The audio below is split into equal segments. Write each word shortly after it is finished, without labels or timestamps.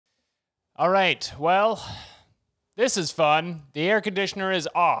All right, well, this is fun. The air conditioner is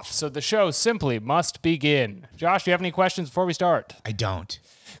off, so the show simply must begin. Josh, do you have any questions before we start? I don't.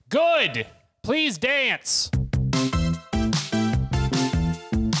 Good! Please dance!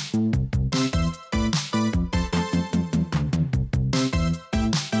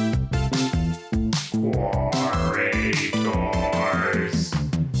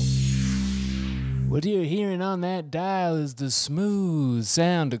 What you're hearing on that dial is the smooth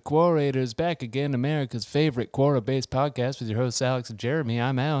sound of Quorators. Back again, America's favorite Quora-based podcast with your hosts Alex and Jeremy.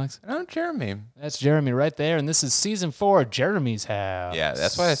 I'm Alex. I'm Jeremy. That's Jeremy right there, and this is season 4 of Jeremy's house. Yeah,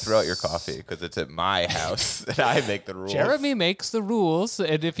 that's why I threw out your coffee, because it's at my house and I make the rules. Jeremy makes the rules,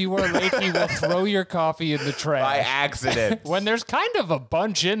 and if you are late, he will throw your coffee in the trash. By accident. When there's kind of a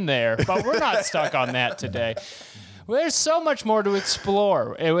bunch in there, but we're not stuck on that today. Well, there's so much more to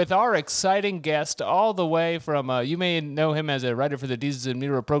explore with our exciting guest all the way from, you may know him as a writer for the Deezes and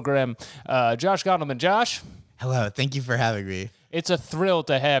Miro program, Josh Gondelman. Josh? Hello, thank you for having me. It's a thrill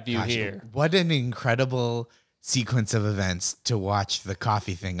to have you Gosh, here. What an incredible sequence of events to watch the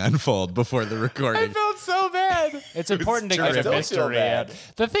coffee thing unfold before the recording. I felt so bad. It's important to get a mystery out.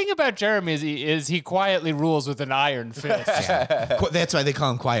 The thing about Jeremy is he quietly rules with an iron fist. That's why they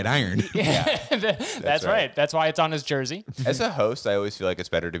call him Quiet Iron. Yeah. That's right. That's why it's on his jersey. As a host, I always feel like it's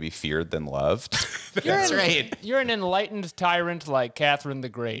better to be feared than loved. That's right. You're an enlightened tyrant like Catherine the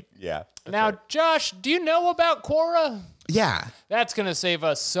Great. Yeah. Now, right. Josh, do you know about Quora? Yeah. That's going to save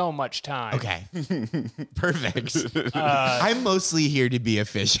us so much time. Okay. Perfect. I'm mostly here to be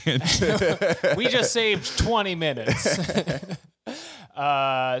efficient. We just saved 20 minutes.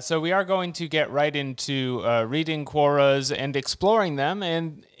 So we are going to get right into reading Quoras and exploring them,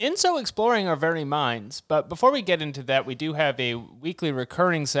 and in so exploring our very minds. But before we get into that, we do have a weekly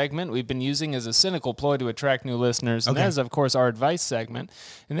recurring segment we've been using as a cynical ploy to attract new listeners, and that is, of course, our advice segment.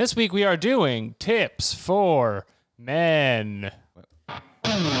 And this week we are doing Tips for Men. Tips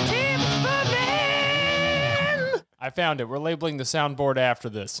for Men! I found it. We're labeling the soundboard after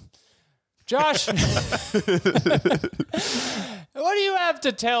this. Josh, what do you have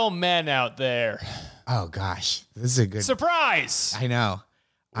to tell men out there? Oh, gosh. This is a good... Surprise! I know.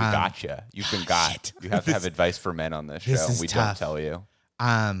 We gotcha. You've been got. Shit. You have to have advice for men on this show. This is We tough. don't tell you.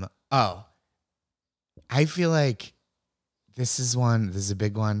 I feel like this is a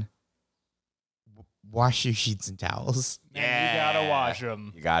big one. Wash your sheets and towels. Man, you gotta wash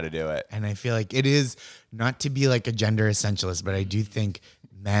them. You got to do it. And I feel like it is not to be like a gender essentialist, but I do think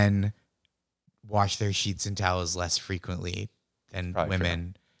men wash their sheets and towels less frequently than Probably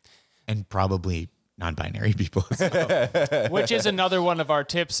women and probably non-binary people as well. Which is another one of our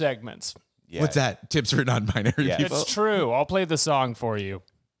tip segments. Yeah. What's that? Tips for non-binary Yeah. people? It's true. I'll play the song for you.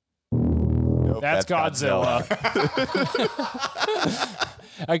 Nope, That's Godzilla.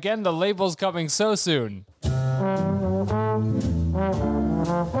 Again, the label's coming so soon.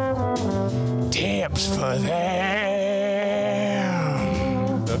 Tips for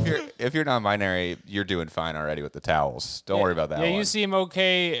them. So if you're non-binary, you're doing fine already with the towels. Don't worry about that Yeah, one. you seem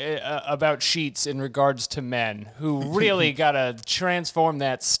okay about sheets in regards to men who really gotta transform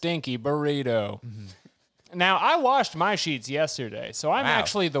that stinky burrito. Mm-hmm. Now, I washed my sheets yesterday, so I'm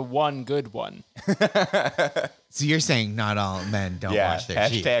actually the one good one. So you're saying not all men don't wash their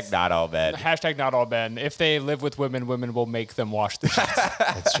sheets. Hashtag not all men. Hashtag not all men. If they live with women, women will make them wash the sheets.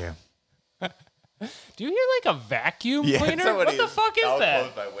 That's true. Do you hear like a vacuum Yeah, cleaner? somebody What the fuck is I'll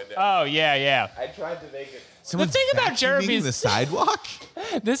that? close my window. Oh, yeah. I tried to make it. Someone's thing about vacuuming Jeremy's- the sidewalk?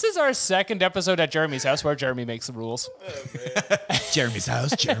 This is our second episode at Jeremy's house where Jeremy makes the rules. Jeremy's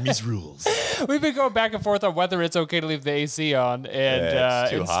house, Jeremy's rules. We've been going back and forth on whether it's okay to leave the AC on, and Yeah,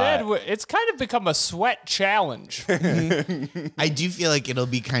 it's too instead hot. it's kind of become a sweat challenge. I do feel like it'll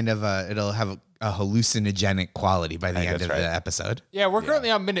be kind of it'll have a hallucinogenic quality by the think end of that's the right. episode. Yeah, we're currently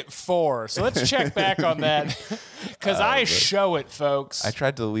on minute 4, so let's check back on that because I show it, folks. I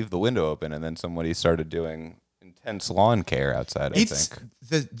tried to leave the window open, and then somebody started doing intense lawn care outside, I think.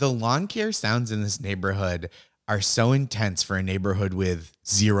 The lawn care sounds in this neighborhood are so intense for a neighborhood with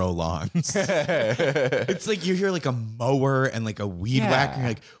 0 lawns. It's like you hear like a mower and like a weed whacker. And you're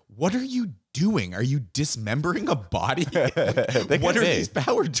like, what are you doing? Are you dismembering a body? What are these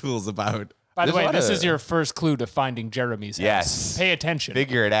power tools about? By the There's a way, lot this of- is your first clue to finding Jeremy's house. Yes. Pay attention.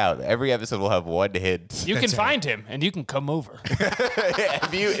 Figure it out. Every episode will have one hint. You can That's right. find him, and you can come over.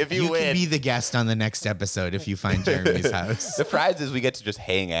 if you You win, can be the guest on the next episode if you find Jeremy's house. the prize is we get to just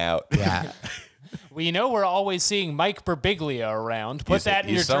hang out. Yeah. We know we're always seeing Mike Birbiglia around. Put that in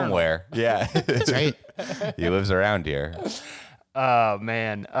your He's somewhere. Yeah, That's right. he lives around here. Oh,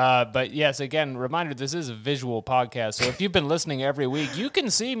 man. But yes, again, reminder, this is a visual podcast. So if you've been listening every week, you can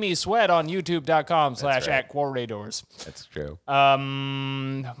see me sweat on youtube.com/@Quorators. That's true.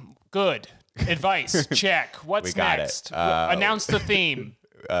 Good. Advice. Check. What's got it. next? Announce the theme.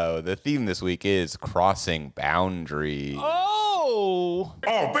 The theme this week is crossing boundaries. Oh,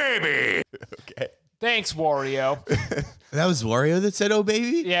 baby. Okay. thanks, Wario. That was Wario that said, "Oh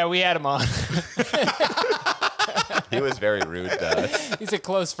baby." Yeah, we had him on. He was very rude to us. He's a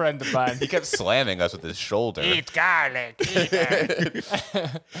close friend of mine. He kept slamming us with his shoulder. Eat garlic. Eat garlic.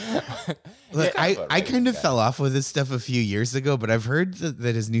 Look, I kind of fell off with this stuff a few years ago, but I've heard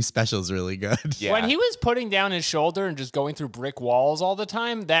that his new special is really good. Yeah. When he was putting down his shoulder and just going through brick walls all the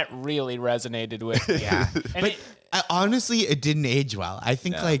time, that really resonated with me. Yeah. And But honestly, it didn't age well. I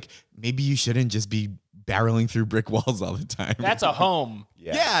think No. like maybe you shouldn't just be barreling through brick walls all the time. that's a home.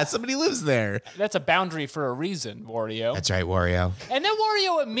 yeah, somebody lives there. That's a boundary for a reason, Wario. That's right, Wario. And then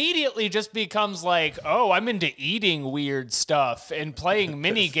Wario immediately just becomes like, oh, I'm into eating weird stuff and playing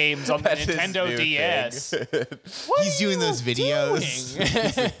mini games on the That's his Nintendo new DS. thing. What He's are doing you those videos.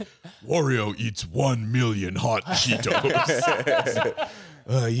 doing? Wario eats 1 million hot Cheetos.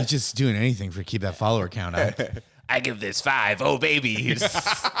 You're just doing anything for keep that follower count up. I give this 5. Oh, baby.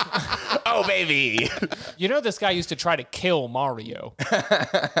 Oh, baby. You know, this guy used to try to kill Mario.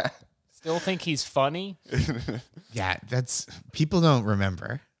 Still think he's funny? Yeah, that's people don't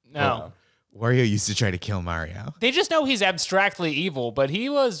remember. No. Wario used to try to kill Mario. They just know he's abstractly evil, but he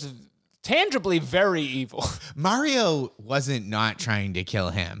was tangibly very evil. Mario wasn't not trying to kill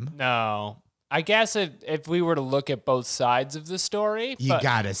him. No. I guess if we were to look at both sides of the story, You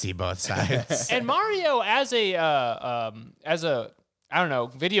gotta see both sides. and Mario as a I don't know,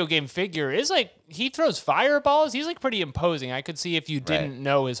 video game figure is like he throws fireballs. He's like pretty imposing. I could see if you didn't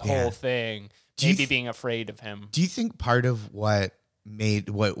know his whole thing, maybe being afraid of him. Do you think part of what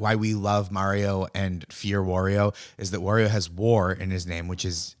why we love Mario and fear Wario is that Wario has war in his name, which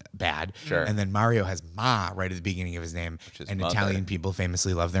is bad. Sure. And then Mario has Ma right at the beginning of his name. is And mother. Italian people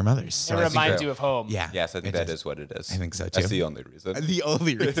famously love their mothers. So It I think reminds so. you of home. yeah. Yes, I think it that does. is what it is. I think so, That's too. the only reason. The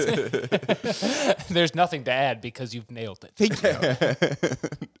only reason. There's nothing to add because you've nailed it. Thank you.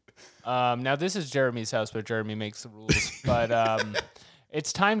 Now this is Jeremy's house, but Jeremy makes the rules. But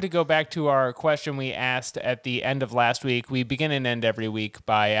it's time to go back to our question we asked at the end of last week. We begin and end every week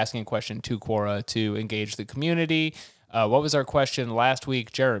by asking a question to Quora to engage the community. What was our question last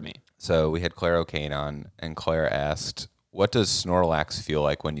week, Jeremy? So we had Claire O'Kane on, and Claire asked, what does Snorlax feel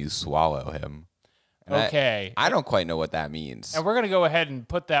like when you swallow him? And Okay. I don't quite know what that means. And we're going to go ahead and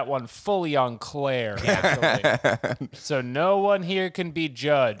put that one fully on Claire, actually. So no one here can be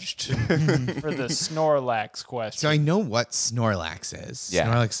judged for the Snorlax question. So I know what Snorlax is. Yeah.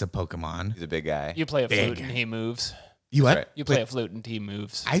 Snorlax is a Pokemon. He's a big guy. You play a flute Big. and he moves. You what? right. You play a flute and he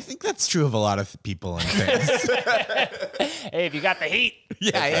moves. I think that's true of a lot of people and things. Hey, if you got the heat,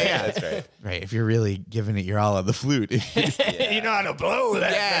 yeah. That's right. Right. If you're really giving it your all on the flute. you know how to blow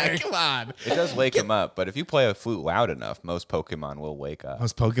that thing. come on. It does wake him up, but if you play a flute loud enough, most Pokemon will wake up.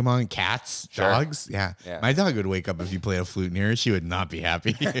 Most Pokemon, cats, dogs. Yeah. Yeah. My dog would wake up if you played a flute near her. She would not be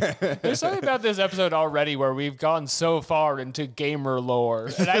happy. There's something about this episode already where we've gone so far into gamer lore.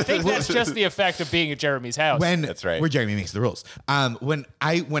 And I think that's just the effect of being at Jeremy's house. That's right. Where Jeremy makes the rules. When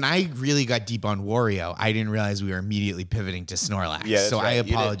I really got deep on Wario, I didn't realize we were immediately pivoting to Snorlax. Yeah, that's so right. I You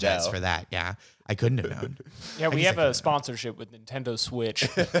didn't apologize know. for that. Yeah. I couldn't have known. Yeah, we guess have I a could've. sponsorship with Nintendo Switch.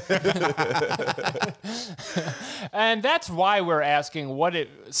 And that's why we're asking what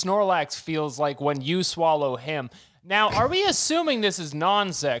Snorlax feels like when you swallow him. Now, are we assuming this is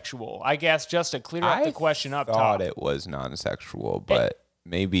non-sexual? I guess just to clear up the question up I top. thought it was non-sexual, but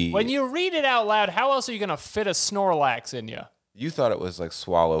maybe When you read it out loud, how else are you going to fit a Snorlax in you? you thought it was like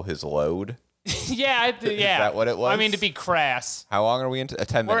swallow his load. Yeah. Is that what it was? I mean, to be crass. How long are we into?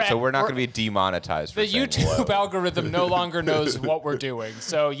 10 minutes. So we're not going to be demonetized for The saying YouTube load. algorithm no longer knows what we're doing.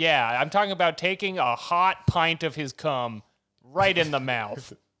 So, yeah, I'm talking about taking a hot pint of his cum right in the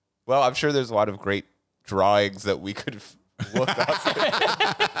mouth. Well, I'm sure there's a lot of great drawings that we could look up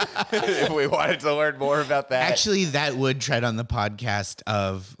if we wanted to learn more about that. Actually, that would tread on the podcast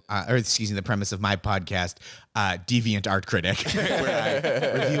of, the premise of my podcast, Deviant Art Critic,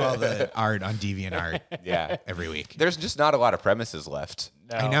 where I review all the art on Deviant Art yeah, every week. there's just not a lot of premises left.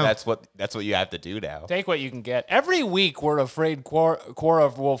 No. I know. That's what you have to do now. Take what you can get. Every week, we're afraid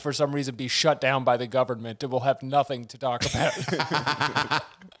Quora will, for some reason, be shut down by the government and we'll have nothing to talk about.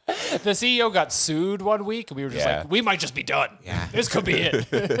 The CEO got sued one week, and we were just Yeah. like, we might just be done. Yeah. This could be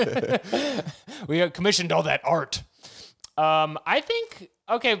it. We got commissioned all that art. I think,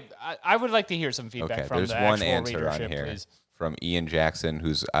 okay, I would like to hear some feedback Okay, from there's the one actual answer on readership, here please. from Ian Jackson,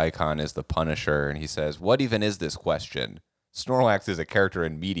 whose icon is the Punisher, and he says, "What even is this question? Snorlax is a character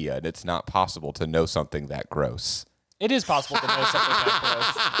in media, and it's not possible to know something that gross." It is possible to know something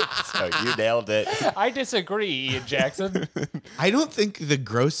that gross. So you nailed it. I disagree, Ian Jackson. I don't think the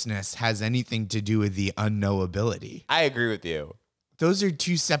grossness has anything to do with the unknowability. I agree with you. Those are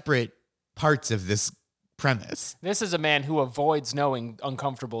two separate parts of this premise. This is a man who avoids knowing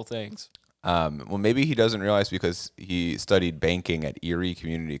uncomfortable things. Well, maybe he doesn't realize because he studied banking at Erie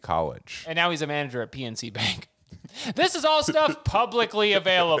Community College. And now he's a manager at PNC Bank. This is all stuff publicly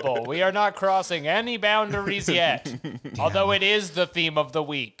available. We are not crossing any boundaries yet. Although it is the theme of the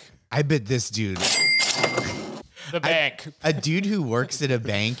week. I bet this dude, The bank. a dude who works at a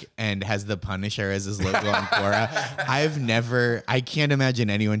bank and has the Punisher as his logo on Quora, I can't imagine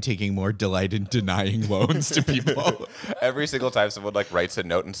anyone taking more delight in denying loans to people. Every single time someone like writes a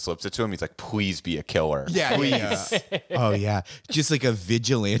note and slips it to him, he's like, "Please be a killer." Yeah, please. Oh yeah, just like a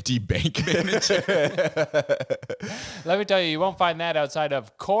vigilante bank manager. Let me tell you, you won't find that outside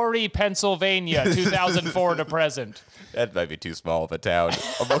of Corey, Pennsylvania, 2004 to present. That might be too small of a town.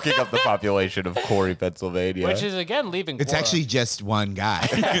 I'm looking up the population of Corey, Pennsylvania. Which is, again, leaving It's Quora. actually just one guy.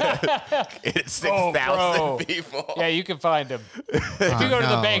 it's Oh, 6,000 bro. people. Yeah, you can find him. If you go to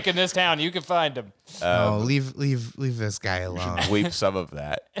the bank in this town, you can find him. Oh, leave this guy alone. Bleep some of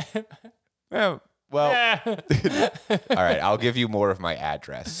that. Yeah, well, Eh. all right. I'll give you more of my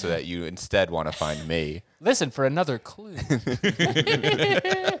address so that you instead want to find me. Listen for another clue.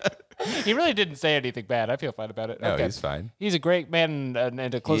 He really didn't say anything bad. I feel fine about it. No, Okay. he's fine. He's a great man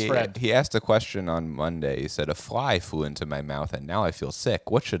and a close friend. He asked a question on Monday. He said, "A fly flew into my mouth and now I feel sick.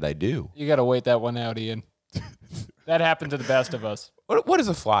 What should I do?" You got to wait that one out, Ian. That happened to the best of us. What is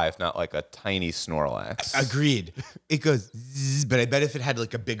a fly if not like a tiny Snorlax? Agreed. It goes zzz, but I bet if it had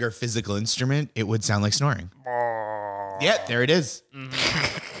like a bigger physical instrument, it would sound like snoring. Yeah, there it is.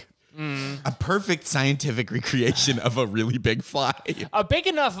 A perfect scientific recreation of a really big fly. A big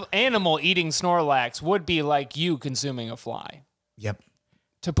enough animal eating Snorlax would be like you consuming a fly, Yep.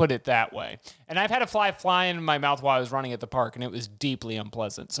 to put it that way. And I've had a fly fly in my mouth while I was running at the park, and it was deeply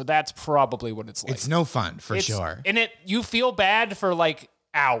unpleasant. So that's probably what it's like. It's no fun for sure. And you feel bad for like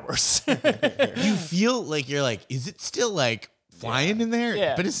hours. You feel like you're like, is it still like flying in there?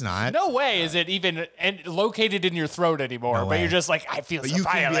 Yeah. But it's not. No way is it even located in your throat anymore. No but way. you're just like, I feel But so you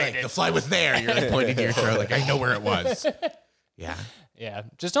can be violated. like, the fly was there. You're like pointing to your throat, like I know where it was. Yeah. Yeah,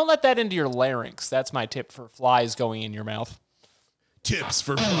 just don't let that into your larynx. That's my tip for flies going in your mouth. Tips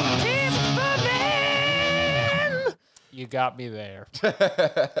for flies. You got me there.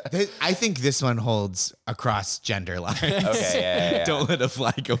 I think this one holds across gender lines. Okay, yeah. Don't let a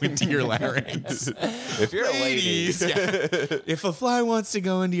fly go into your larynx. If you're a lady, Ladies, yeah. If a fly wants to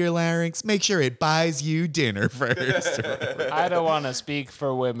go into your larynx, make sure it buys you dinner first. I don't want to speak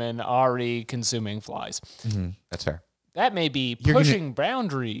for women already consuming flies. that's fair. That may be You're gonna- pushing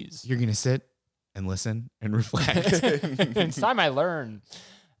boundaries. You're going to sit and listen and reflect. It's time I learn.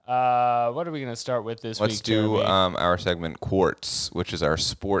 What are we going to start with this Let's week, do Jeremy? our segment Quartz, which is our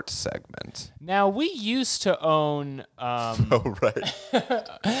sports segment. Now, we used to own Oh, right.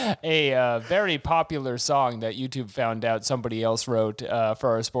 a very popular song that YouTube found out somebody else wrote for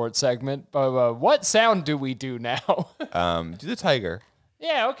our sports segment. But what sound do we do now? Do the tiger.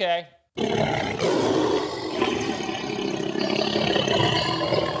 Yeah, okay.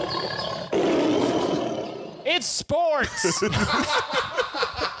 It's sports.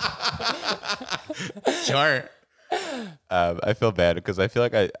 Sure. I feel bad because I feel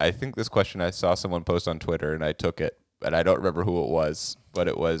like I think this question I saw someone post on Twitter and I took it, but I don't remember who it was. But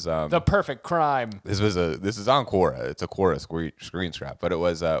it was The perfect crime. this is on Quora. It's a Quora screen scrap. But it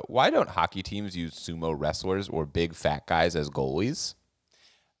was why don't hockey teams use sumo wrestlers or big fat guys as goalies?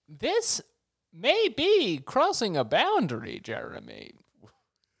 This may be crossing a boundary, Jeremy.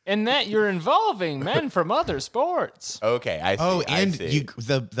 In that you're involving men from other sports. Okay, I see. Oh, and I see.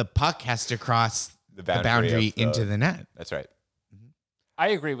 the puck has to cross the boundary of the- into the net. That's right. I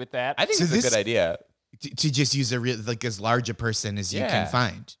agree with that. I think So it's a this- good idea. To just use like as large a person as you Yeah. can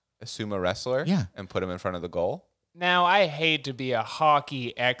find. A sumo wrestler, Yeah. and put him in front of the goal. Now, I hate to be a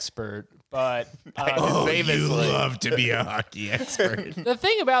hockey expert, but to be a hockey expert. the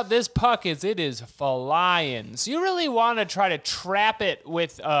thing about this puck is it is flying. So you really want to try to trap it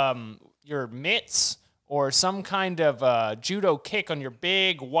with your mitts or some kind of judo kick on your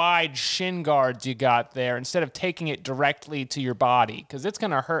big, wide shin guards you got there instead of taking it directly to your body because it's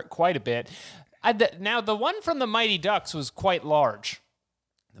going to hurt quite a bit. Now, the one from the Mighty Ducks was quite large.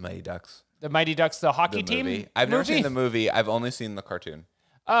 The Mighty Ducks. The Mighty Ducks, the hockey The team movie. I've never movie? seen the movie. I've only seen the cartoon.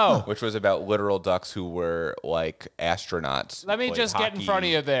 Oh, which was about literal ducks who were like astronauts. let me played just get in hockey front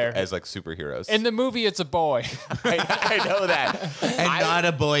of you there. as like superheroes. In the movie, it's a boy. I know that. And not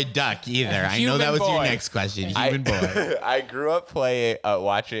a boy duck either. I know that was Human your boy. next question. Human boy. I grew up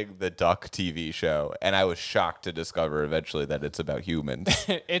watching the Duck TV show, and I was shocked to discover eventually that it's about humans.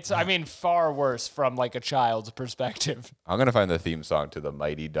 It's, I mean, far worse from like a child's perspective. I'm gonna find the theme song to the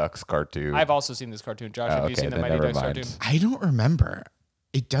Mighty Ducks cartoon. I've also seen this cartoon. Josh, have you okay, seen the then Mighty never Ducks mind. cartoon? I don't remember.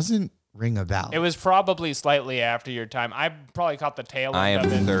 It doesn't ring a bell. It was probably slightly after your time. I probably caught the tail I end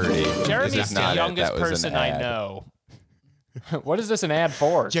am of it. 30. Jeremy's This is the not it. youngest That was an person I ad. know. What is this an ad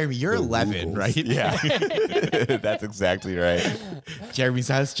for? Jeremy, you're 11, right? Yeah, that's exactly right. Jeremy's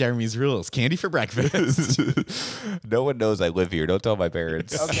house, Jeremy's rules. Candy for breakfast. No one knows I live here. Don't tell my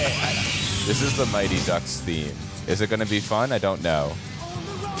parents. Okay. This is the Mighty Ducks theme. Is it going to be fun? I don't know.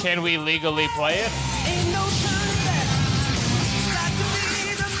 Can we legally play it? Ain't no turning back. Got to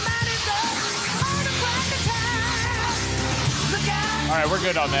be the mighty ducks on the crack of time. Look out. All right, we're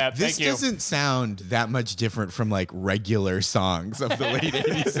good on that. This Thank you. doesn't sound that much different from like regular songs of the late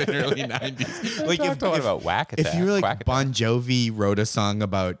 80s and early 90s. Like Talked a lot about Whack if Attack. you were like Quack Attack. Bon Jovi wrote a song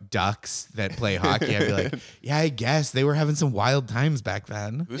about ducks that play hockey, I'd be like, yeah, I guess they were having some wild times back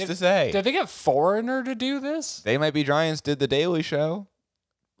then. Who's to say? Did they get Foreigner to do this? They Might Be Giants did the Daily Show.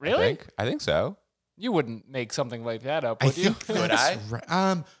 Really? I think so. You wouldn't make something like that up, I would you? think that's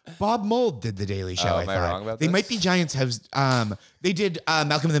right. Bob Mould did the Daily Show. Oh, I am I thought. wrong about They this? Might Be Giants have. They did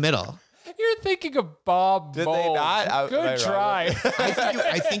Malcolm in the Middle. You're thinking of Bob Did they Mould. not? Am I Good wrong? try.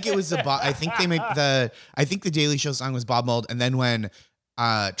 I think it was I think they made I think the Daily Show song was Bob Mould, and then when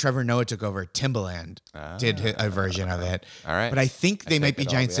Trevor Noah took over, Timbaland did a version of it. All right. But I think They Might Be take it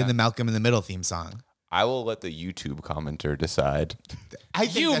all, Giants yeah. did the Malcolm in the Middle theme song. I will let the YouTube commenter decide. I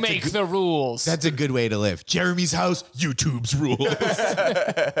think You that's make the rules. That's a good way to live. Jeremy's house, YouTube's rules.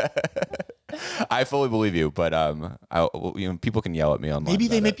 I fully believe you, but people can yell at me online. Maybe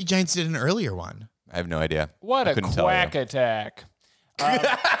They about Might it. Be Giants did an earlier one. I have no idea. What I a couldn't tell you. quack attack.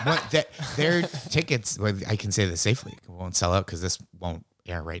 Their tickets, well, I can say this safely, it won't sell out because this won't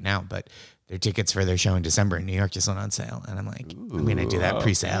air right now, but their tickets for their show in December in New York just went on sale. And I'm like, I'm going to do that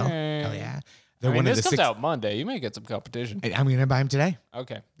pre-sale. okay. Hell yeah. I They're mean, one of this the comes 6. out Monday. You may get some competition. I'm going to buy them today.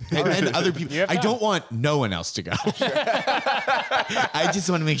 Okay. And then other people. You have I time. don't want no one else to go. I just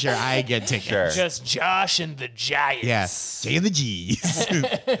want to make sure I get tickets. Sure. Just Josh and the Giants. Yes, J and the G's.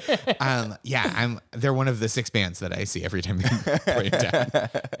 They're one of the 6 bands that I see every time they play in town.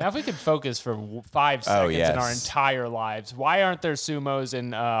 Now, if we could focus for 5 seconds in our yes. entire lives, why aren't there sumos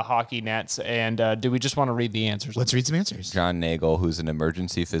and hockey nets? And do we just want to read the answers? Let's read some answers. John Nagel, who's an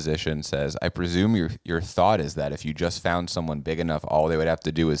emergency physician, says, I presume your thought is that if you just found someone big enough, all they would have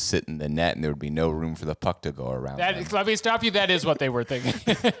to do is sit in the net and there would be no room for the puck to go around them. Let me stop you. That is what they were thinking.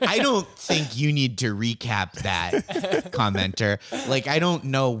 I don't think you need to recap that, commenter. Like, I don't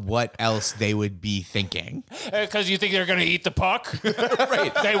know what else they would be thinking. Because you think they're going to eat the puck?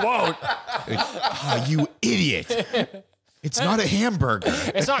 Right. They won't. Oh, you idiot. It's not a hamburger.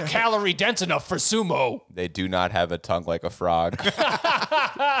 It's not calorie dense enough for sumo. They do not have a tongue like a frog.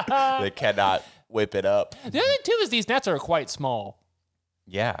 They cannot whip it up. The other thing, too, is these nets are quite small.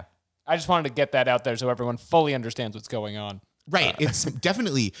 Yeah. I just wanted to get that out there so everyone fully understands what's going on. Right. It's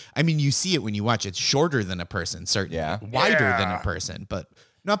definitely, I mean, you see it when you watch. It's shorter than a person, certainly. Yeah. Wider than a person, but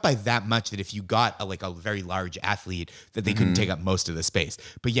not by that much that if you got a very large athlete that they couldn't take up most of the space.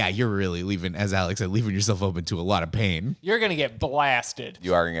 But yeah, you're really leaving, as Alex said, leaving yourself open to a lot of pain. You're going to get blasted.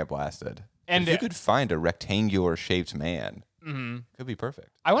 You are going to get blasted. And if you could find a rectangular shaped man, could be perfect.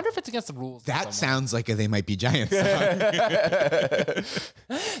 I wonder if it's against the rules. That sounds like a They Might Be Giants song.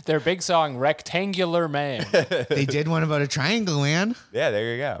 Their big song, Rectangular Man. They did one about a triangle, man. Yeah,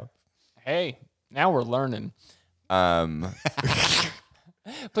 there you go. Hey, now we're learning. Um,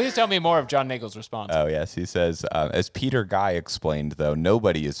 Please tell me more of John Nagel's response. oh, yes. He says, as Peter Guy explained, though,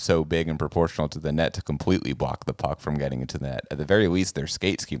 nobody is so big and proportional to the net to completely block the puck from getting into the net. At the very least, their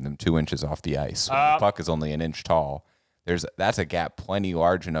skates keep them 2 inches off the ice. When the puck is only an inch tall. That's a gap plenty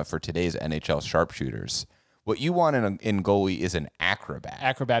large enough for today's NHL sharpshooters. What you want in goalie is an acrobat.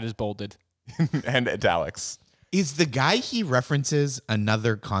 Acrobat is bolded. And italics. Is the guy he references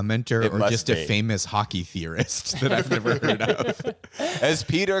another commenter It or must just be. a famous hockey theorist that I've never heard of? As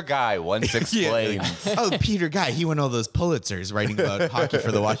Peter Guy once explained. Oh, Peter Guy. He won all those Pulitzers writing about hockey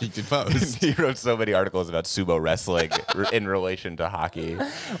for the Washington Post. He wrote so many articles about sumo wrestling in relation to hockey.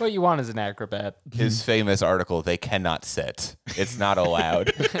 What you want is an acrobat. His famous article, They Cannot Sit. It's not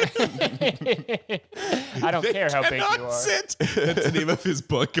allowed. I don't care how big you are. Sit. That's the name of his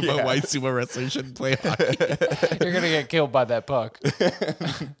book about Yeah. why sumo wrestlers shouldn't play hockey. You're gonna get killed by that puck.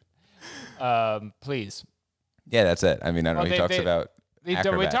 Please. Yeah, that's it. I mean, I don't know. He talks about we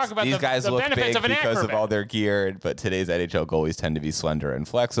acrobats. talk about These the guys look benefits big of an because of acrobat. all their gear, but today's NHL goalies tend to be slender and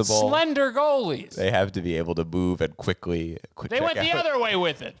flexible. Slender goalies. They have to be able to move and quickly. They went the other way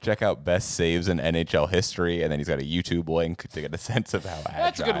with it. Check out best saves in NHL history, and then he's got a YouTube link to get a sense of how agile.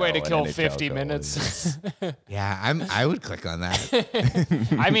 That's a good way to an kill NHL 50 goalie minutes. is. Yeah, I would click on that.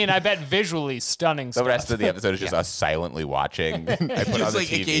 I mean, I bet visually stunning The stuff. rest of the episode is just us silently watching. I put on Just the like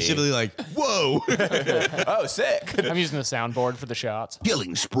TV. occasionally like, whoa. Oh, sick! I'm using the soundboard for the shots.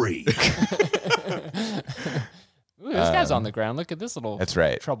 Killing spree. Ooh, this guy's on the ground. Look at this little That's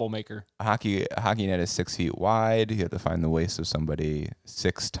right. troublemaker. A hockey net is 6 feet wide. You have to find the waist of somebody.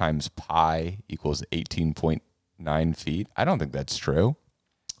 6 times pi equals 18.9 feet. I don't think that's true.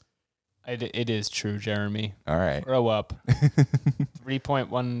 It is true, Jeremy. All right. Grow up.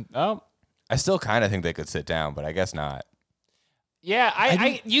 3.1. Oh, I still kind of think they could sit down, but I guess not.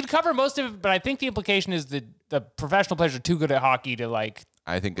 yeah. You'd cover most of it, but I think the implication is that the professional players are too good at hockey to like.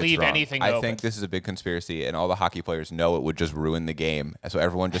 I think it's Leave wrong. anything I open. think this is a big conspiracy, and all the hockey players know it would just ruin the game. And so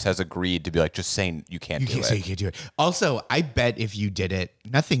everyone just has agreed to be like, just saying you can't do So it. you can't do it. Also, I bet if you did it,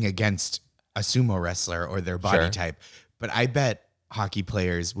 nothing against a sumo wrestler or their body Sure. type, but I bet hockey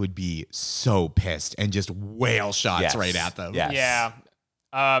players would be so pissed and just whale shots Yes. right at them. Yes. Yeah.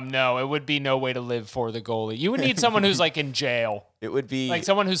 No, it would be no way to live for the goalie. You would need someone who's like in jail, It would be like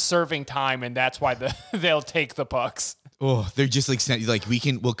someone who's serving time, and that's why they'll take the pucks. Oh, they're just like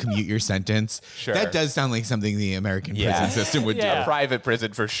we'll commute your sentence. Sure. That does sound like something the American prison system would Yeah. a private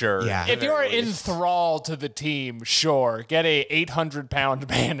prison for sure. Yeah. If you're enthralled to the team, sure, get a 800-pound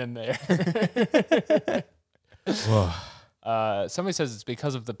man in there. do. Oh, Somebody says it's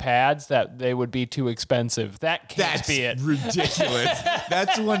because of the pads that they would be too expensive. That can't that's be it. ridiculous.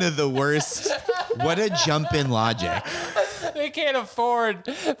 That's one of the worst. What a jump in logic. They can't afford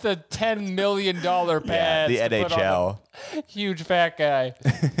the $10 million pads. The to put on NHL. a huge fat guy.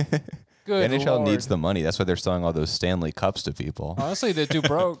 The Good NHL Lord. needs the money. That's why they're selling all those Stanley Cups to people. Honestly, they're too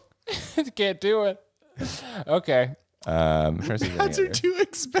broke. Can't do it. Okay. I'm trying to see if there's Pads any are other- too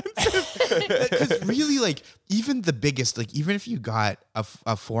expensive. Because really, like, even the biggest, like, even if you got a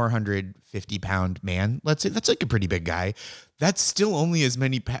 450-pound man, let's say that's like a pretty big guy, that's still only as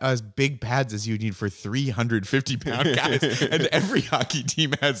many as big pads as you need for 350-pound guys. And every hockey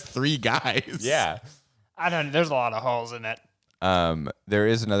team has 3 guys. Yeah. I don't know. There's a lot of holes in it. There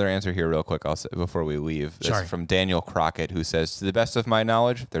is another answer here, real quick. I'll say before we leave. This Sure. is from Daniel Crockett, who says, "To the best of my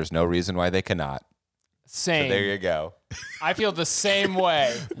knowledge, there's no reason why they cannot." Same. So there you go. I feel the same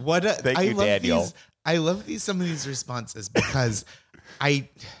way. What a, Thank I you, love Daniel. these. I love some of these responses because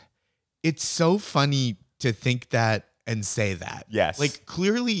it's so funny to think that and say that. Yes. Like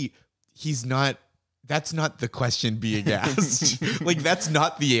clearly he's not. That's not the question being asked. Like that's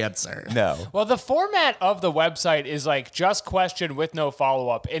not the answer. No. Well, the format of the website is like just question with no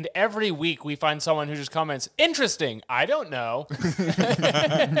follow-up. And every week we find someone who just comments, interesting, I don't know. And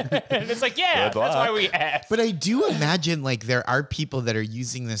it's like, yeah, Good that's why luck. we asked. But I do imagine like there are people that are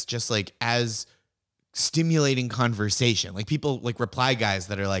using this just like as stimulating conversation. Like people like reply guys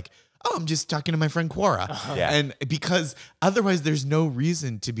that are like, oh, I'm just talking to my friend Quora. Yeah. And because otherwise there's no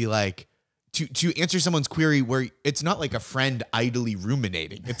reason to be like, to answer someone's query where it's not like a friend idly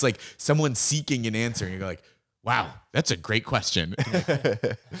ruminating. It's like someone seeking an answer. And you're like, wow, that's a great question.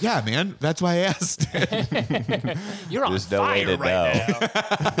 Like, yeah, man, that's why I asked. You're on There's no way fire to right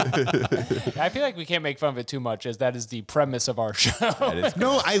now. I feel like we can't make fun of it too much, as that is the premise of our show. That is-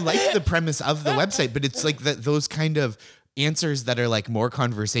 No, I like the premise of the website, but it's like those kind of answers that are like more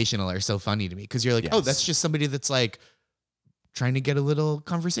conversational are so funny to me because you're like, oh, Yes. that's just somebody that's like trying to get a little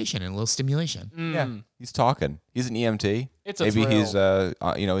conversation and a little stimulation. Yeah, he's talking. He's an EMT. It's a Maybe thrill. he's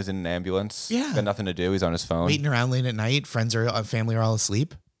he's in an ambulance. Yeah. Got nothing to do. He's on his phone. Waiting around late at night, friends or family are all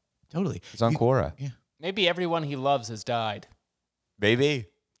asleep. Totally. He's on Quora. Maybe everyone he loves has died. Maybe.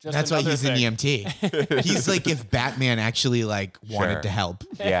 Just That's why another he's thing. an EMT. He's like if Batman actually like wanted Sure. to help.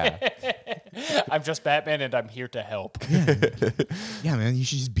 Yeah. I'm just Batman and I'm here to help. Yeah, man, you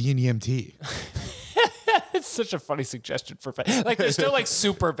should just be an E EMT. It's such a funny suggestion for like there's still like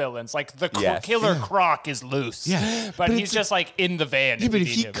super villains. Like the Yes. killer Croc is loose. Yeah. But, But he's it's- just like in the van. Yeah, but you if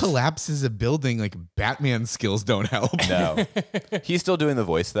need he him. collapses a building, like Batman skills don't help. No. He's still doing the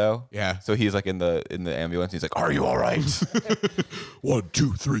voice though. Yeah. So he's like in the ambulance. He's like, "Are you all right?" 1,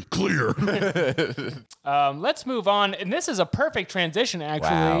 2, 3, clear. Let's move on. And this is a perfect transition,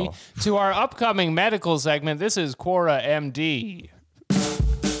 actually, Wow. to our upcoming medical segment. This is Quora MD.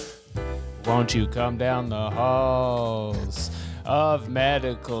 Won't you come down the halls of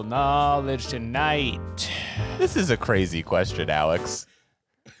medical knowledge tonight? This is a crazy question, Alex.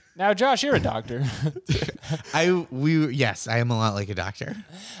 Now, Josh, you're a doctor. Yes, I am a lot like a doctor.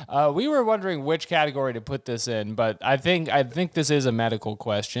 We were wondering which category to put this in, but I think this is a medical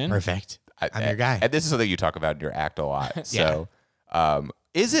question. Perfect. I'm your guy. And this is something you talk about in your act a lot. So,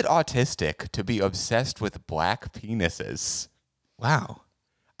 is it autistic to be obsessed with black penises? Wow.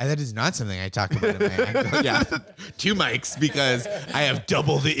 That is not something I talk about in my act. Yeah. 2 mics because I have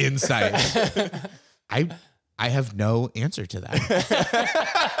double the insight. I have no answer to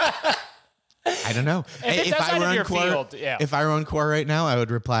that. I don't know. If I were on field, yeah. If I were on Quora right now, I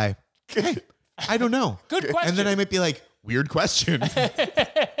would reply, hey, I don't know. Good question. And then I might be like, weird question.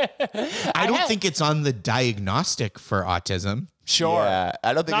 I don't think it's on the diagnostic for autism. Sure. Yeah,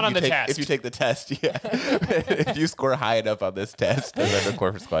 I don't think Not on the test. If you take the test, yeah. If you score high enough on this test, and then the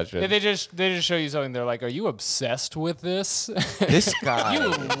first question. They just show you something. They're like, "Are you obsessed with this? This guy, You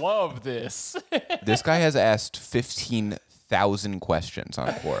love this." this guy has asked 15,000 questions on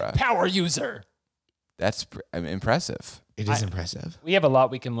Quora. Power user. That's impressive. It is impressive. We have a lot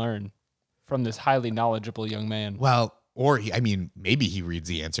we can learn from this highly knowledgeable young man. Well, or maybe he reads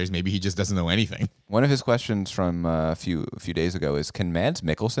the answers. Maybe he just doesn't know anything. One of his questions from a few days ago is, can Mads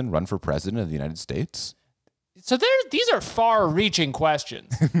Mikkelsen run for president of the United States? So these are far-reaching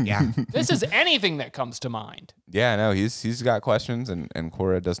questions. Yeah. This is anything that comes to mind. Yeah, no, he's got questions, and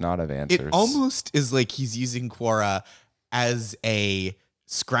Quora does not have answers. It almost is like he's using Quora as a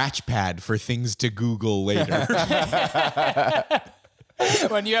scratch pad for things to Google later.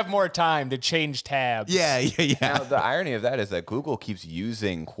 When you have more time to change tabs. Yeah. Now, the irony of that is that Google keeps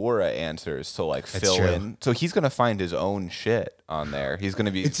using Quora answers to fill true. in. So he's going to find his own shit on there. He's going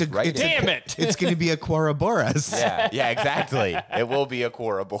to be Damn it. It's going to be a Quoraboros. Yeah, exactly. It will be a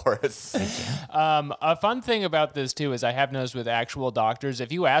Quoraboros. A fun thing about this too is I have noticed with actual doctors,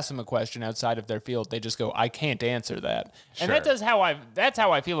 if you ask them a question outside of their field, they just go, "I can't answer that," and that's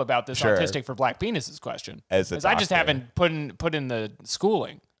how I feel about this autistic for black penises question. As a I just doctor. haven't put in the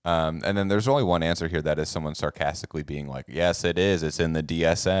schooling. And then there's only one answer here, that is someone sarcastically being like, "Yes, it is. It's in the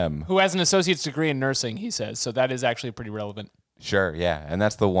DSM." Who has an associate's degree in nursing? He says, so that is actually pretty relevant. Sure, yeah, and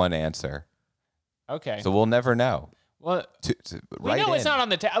that's the one answer. Okay. So we'll never know. Well, we know it's not on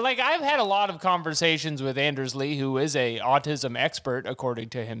the I've had a lot of conversations with Anders Lee, who is a autism expert, according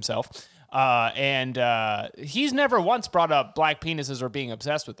to himself, and he's never once brought up black penises or being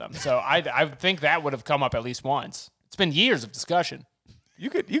obsessed with them. So I think that would have come up at least once. It's been years of discussion. You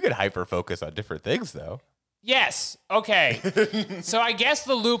could hyper focus on different things though. Yes. Okay. So I guess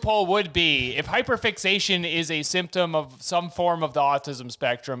the loophole would be if hyperfixation is a symptom of some form of the autism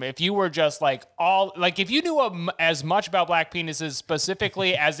spectrum, if you were just if you knew as much about black penises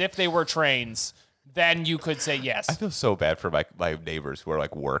specifically as if they were trains, then you could say yes. I feel so bad for my neighbors who are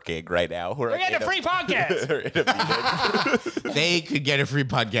working right now. We're getting a free podcast. They could get a free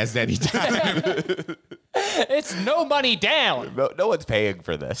podcast anytime. It's no money down. No one's paying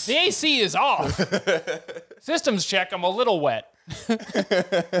for this. The AC is off. Systems check. I'm a little wet.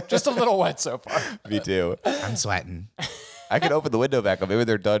 Just a little wet so far. Me too. I'm sweating. I could open the window back up. Maybe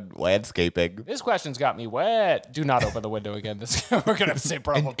they're done landscaping. This question's got me wet. Do not open the window again. We're going to have the same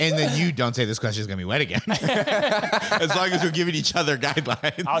problem. And then you don't say this question's going to be wet again. As long as we're giving each other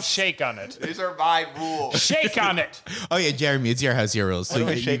guidelines. I'll shake on it. These are my rules. Shake on it. Oh, yeah, Jeremy, it's your house, your rules. So What are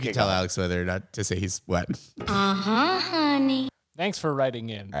we you shaking can tell on? Alex whether or not to say he's wet. honey. Thanks for writing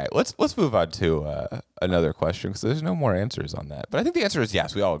in. All right, let's move on to another question because there's no more answers on that. But I think the answer is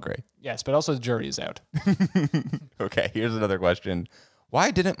yes. We all agree. Yes, but also the jury is out. Okay, here's another question.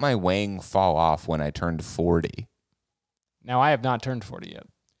 Why didn't my wang fall off when I turned 40? Now, I have not turned 40 yet.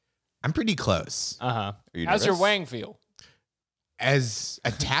 I'm pretty close. Uh-huh. Are you How's your nervous? wang feel? As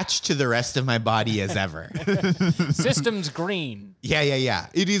attached to the rest of my body as ever. System's green. Yeah.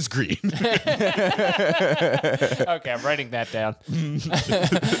 It is green. Okay, I'm writing that down.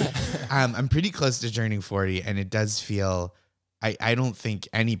 I'm pretty close to turning 40, and it does feel, I don't think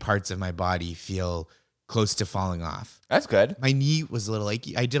any parts of my body feel close to falling off. That's good. My knee was a little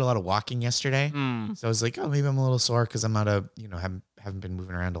achy. I did a lot of walking yesterday. So I was like, oh, maybe I'm a little sore because I'm out of, haven't been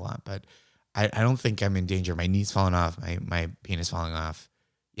moving around a lot. But I don't think I'm in danger. My knee's falling off. My penis falling off.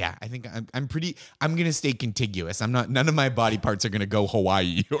 Yeah, I think I'm going to stay contiguous. None of my body parts are going to go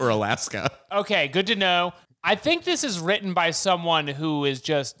Hawaii or Alaska. Okay, good to know. I think this is written by someone who is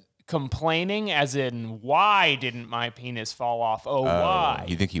just complaining, as in, why didn't my penis fall off? Oh, why?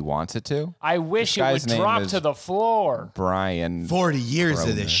 You think he wants it to? I wish it guy's would name drop is- to the floor. Brian. 40 years of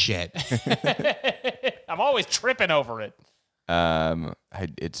Corona. this shit. I'm always tripping over it.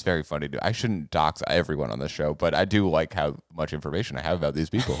 It's very funny. I shouldn't dox everyone on the show, but I do like how much information I have about these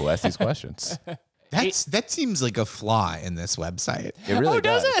people who ask these questions. That seems like a flaw in this website. It really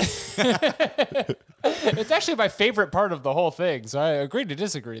does does. it? It's actually my favorite part of the whole thing, so I agree to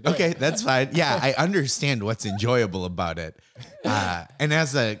disagree there. Okay, that's fine. Yeah, I understand what's enjoyable about it. And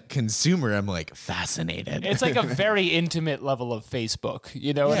as a consumer, I'm like fascinated. It's like a very intimate level of Facebook.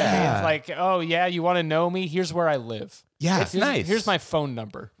 You know what I mean? It's like, oh yeah, you want to know me? Here's where I live. Yeah, It's nice. Here's my phone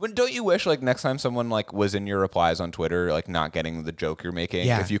number. But don't you wish like next time someone like was in your replies on Twitter, like not getting the joke you're making,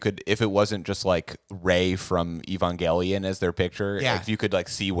 Yeah. if it wasn't just like Ray from Evangelion as their picture, Yeah. if you could like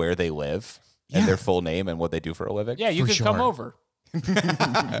see where they live and their full name and what they do for a living. Yeah, you For could come sure. over.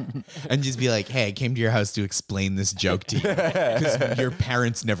 and just be like, hey, I came to your house to explain this joke to you because your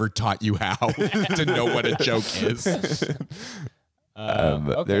parents never taught you how to know what a joke is.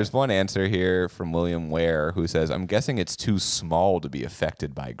 There's one answer here from William Ware who says, I'm guessing it's too small to be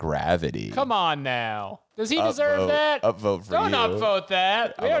affected by gravity. Come on now. Does he deserve Upvote. that? Upvote for Don't you. upvote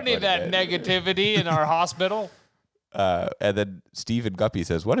that. We don't need upvoting that it. negativity in our hospital. And then Stephen Guppy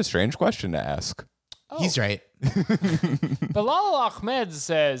says, what a strange question to ask. He's right. Bilal Ahmed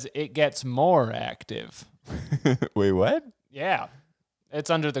says it gets more active. Wait, what? Yeah. It's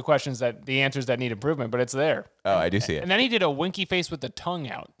under the answers that need improvement, but it's there. Oh, I do see it. And then he did a winky face with the tongue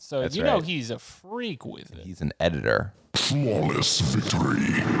out. So That's you know right. he's a freak with it. He's an editor. Flawless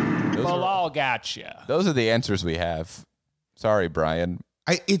victory. Bilal gotcha. Those are the answers we have. Sorry, Brian.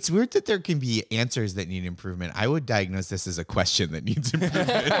 It's weird that there can be answers that need improvement. I would diagnose this as a question that needs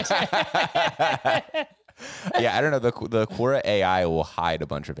improvement. Yeah, I don't know. The Quora AI will hide a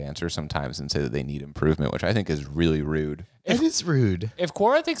bunch of answers sometimes and say that they need improvement, which I think is really rude. It is rude. If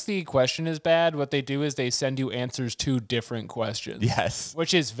Quora thinks the question is bad, what they do is they send you answers to different questions. Yes.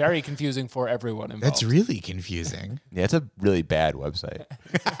 Which is very confusing for everyone involved. That's really confusing. Yeah, it's a really bad website.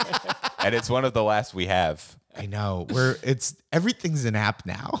 And it's one of the last we have. I know. Everything's an app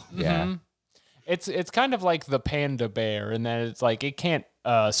now. Yeah. It's kind of like the panda bear, and then it's like it can't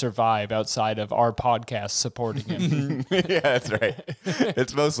survive outside of our podcast supporting him. Yeah, that's right.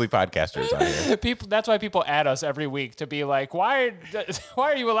 It's mostly podcasters on here. That's why people add us every week to be like, why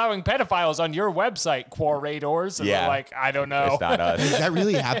are you allowing pedophiles on your website, Quorators? And Yeah. we're like, I don't know. It's not Does us. that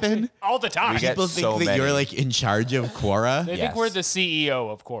really happen? All the time. We get People think so that many. you're like in charge of Quora. They Yes. think we're the CEO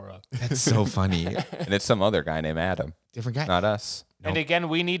of Quora. That's so funny. And it's some other guy named Adam. Different guy. Not us. And again,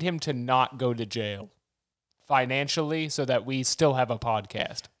 we need him to not go to jail financially so that we still have a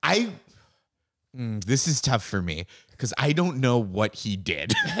podcast. This is tough for me because I don't know what he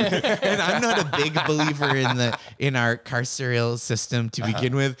did, and I'm not a big believer in our carceral system to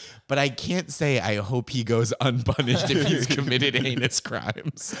begin with. But I can't say I hope he goes unpunished if he's committed heinous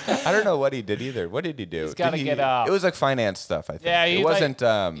crimes. I don't know what he did either. What did he do? He's gotta Did he- get up. It was like finance stuff, I think. Yeah, it he, wasn't.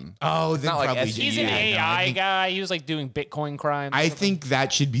 Oh, then not like probably SGA. He's an Yeah, no, AI guy. He was like doing Bitcoin crimes. I think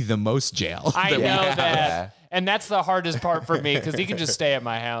that should be the most jail. I that know we have. that. Yeah. And that's the hardest part for me because he can just stay at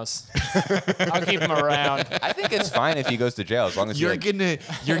my house. I'll keep him around. I think it's fine if he goes to jail as long as You're like, gonna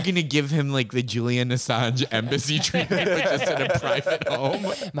give him like the Julian Assange embassy treatment, but just in a private home.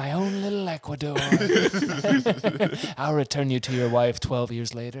 My own little Ecuador. I'll return you to your wife 12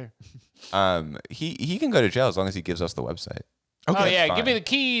 years later. he can go to jail as long as he gives us the website. Oh, yeah. fine. Give me the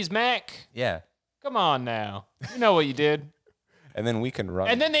keys, Mac. Yeah. Come on now. You know what you did. And then we can run.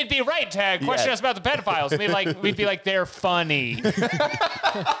 And then they'd be right to question Yeah. us about the pedophiles. We'd be like, they're funny.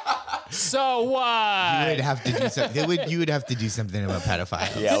 So what? You would have to do something. You would have to do something about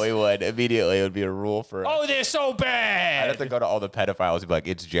pedophiles. yeah, we would immediately. It would be a rule for. Oh, they're so I'd bad. have to go to all the pedophiles and be like,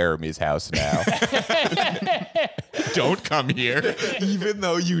 it's Jeremy's house now. Don't come here, even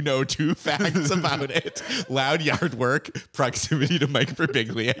though you know 2 facts about it: loud yard work, proximity to Mike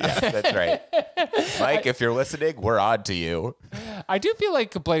Birbiglia. That's right. Mike, if you're listening, we're on to you. I do feel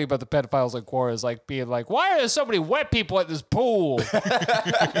like complaining about the pedophiles like Quora is like being like, why are there so many wet people at this pool?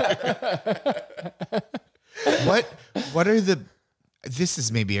 What are the? This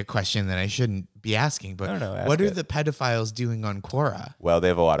is maybe a question that I shouldn't be asking, but don't know, ask what are it. the pedophiles doing on Quora? Well, they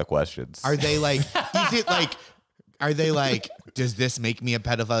have a lot of questions. Are they like? Is it like? Are they like? Does this make me a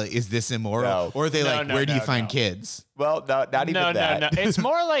pedophile? Is this immoral? No. Or are they No, like? no, Where do you no, find no. kids? Well, not even No. that. It's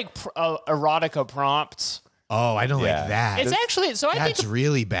more like erotica prompts. Oh, I don't Yeah. like that. It's actually, so I That's think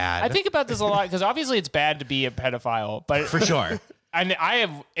really bad. about this a lot because obviously it's bad to be a pedophile, but for sure.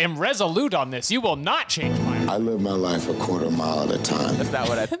 am resolute on this. You will not change my mind. I live my life a quarter mile at a time. That's not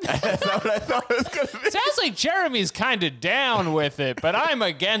what I thought it was going to be. Sounds like Jeremy's kind of down with it, but I'm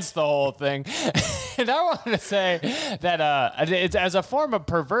against the whole thing. And I want to say that it's as a form of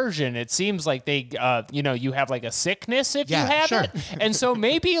perversion, it seems like they, you have like a sickness if you have it. And so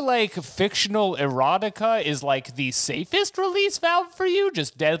maybe like fictional erotica is like the safest release valve for you,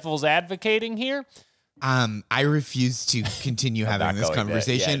 just devil's advocating here. I refuse to continue having this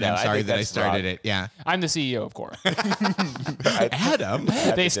conversation. I'm sorry that I started it. Yeah. I'm the CEO of Quora. Adam.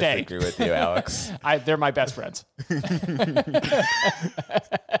 They stay. I agree with you, Alex. They're my best friends.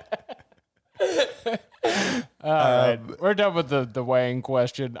 All right, we're done with the Wang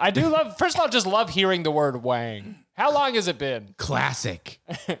question. I do love, first of all, just love hearing the word Wang. How long has it been? Classic.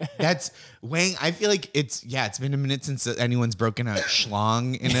 That's Wang. I feel like it's been a minute since anyone's broken out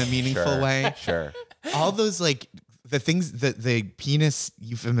schlong in a meaningful way. Sure. All those like the things the penis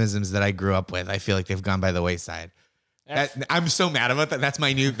euphemisms that I grew up with, I feel like they've gone by the wayside. I'm so mad about that. That's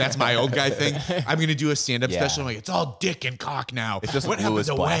my old guy thing. I'm gonna do a stand-up special. I'm like, it's all dick and cock now. It's just what happened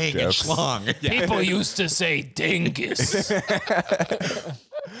to Wang and schlong? People used to say dingus.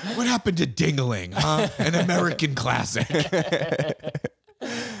 What happened to dingling? Huh? An American classic.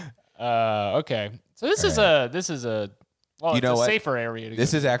 Okay. So this is a well, it's a safer area.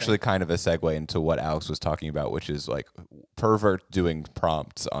 This is actually kind of a segue into what Alex was talking about, which is like pervert doing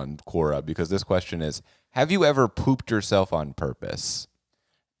prompts on Quora, because this question is, have you ever pooped yourself on purpose?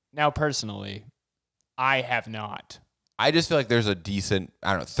 Now, personally, I have not. I just feel like there's a decent,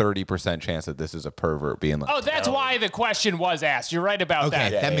 30% chance that this is a pervert being like, oh, that's why the question was asked. You're right about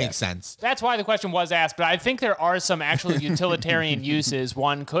that. Okay, that makes sense. That's why the question was asked, but I think there are some actual utilitarian uses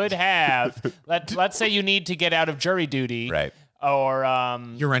one could have. Let's say you need to get out of jury duty. right. Or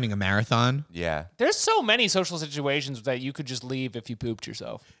You're running a marathon. Yeah. there's so many social situations that you could just leave if you pooped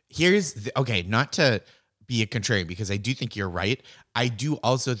yourself. Not to be a contrarian, because I do think you're right. I do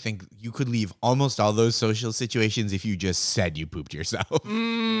also think you could leave almost all those social situations if you just said you pooped yourself.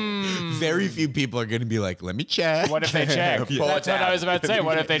 Very few people are going to be like, let me check. What if they check? That's what I was about to say.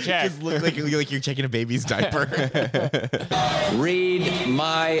 What if they check? Just look like you're checking a baby's diaper. Read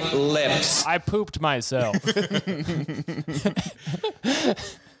my lips. I pooped myself.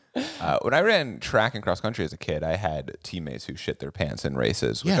 When I ran track and cross country as a kid, I had teammates who shit their pants in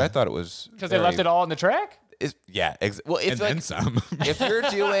races, which Yeah. I thought it was Because they left it all on the track? Well, it's And like, then some. if you're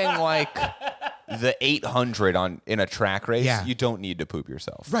doing like the 800 in a track race, Yeah. you don't need to poop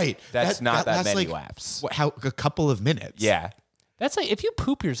yourself. Right. That's not that lasts many like, laps. A couple of minutes. Yeah. That's like, if you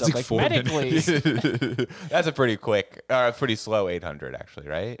poop yourself, It's like, like 4 medically, That's a pretty quick, pretty slow 800 actually,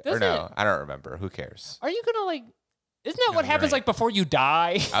 right? Or Doesn't no, it? I don't remember. Who cares? are you going to like, isn't that what you're happens right. like before you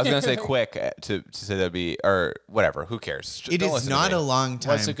die? I was going to say quick to say that'd be, or whatever. Who cares? It Don't is listen to not me. a long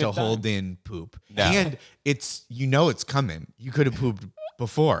time What's a good to time? hold in poop. No. And it's coming. You could have pooped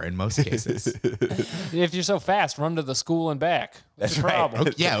before in most cases. If you're so fast, run to the school and back. What's the right.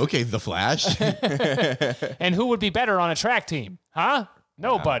 problem? Okay, the Flash. And who would be better on a track team? Huh?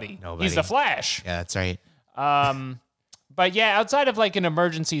 Nobody. nobody. He's the Flash. Yeah, that's right. But yeah, outside of like an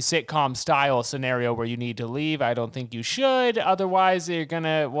emergency sitcom style scenario where you need to leave, I don't think you should. Otherwise, it's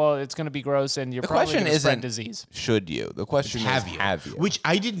gonna be gross and you're probably question gonna spread isn't disease. should you. The question is have you. Which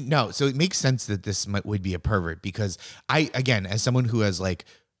I didn't know. So it makes sense that this would be a pervert, because again, as someone who has like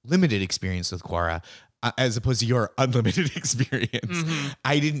limited experience with Quora, as opposed to your unlimited experience,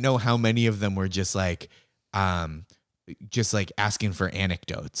 I didn't know how many of them were just like asking for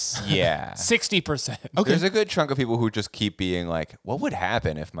anecdotes. Yeah. 60%. There's a good chunk of people who just keep being like, what would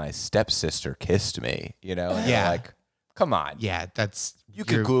happen if my stepsister kissed me? You know? And Yeah. they're like, come on. Yeah, that's You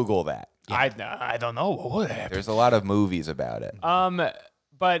could Google that. I don't know what would happen. There's a lot of movies about it.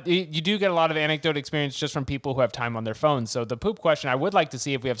 But you do get a lot of anecdote experience just from people who have time on their phones. So the poop question, I would like to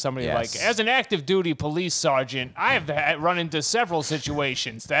see if we have somebody Yes. like, as an active duty police sergeant, I have run into several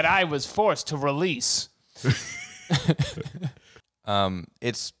situations that I was forced to release. I'm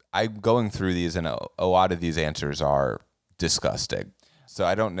going through these, and a lot of these answers are disgusting. So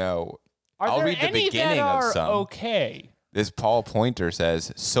I don't know. I'll there read the any beginning that of are some. okay? This Paul Pointer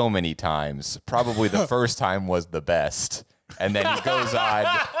says so many times. Probably the first time was the best. And then he goes on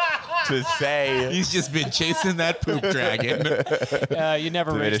to say he's just been chasing that poop dragon. You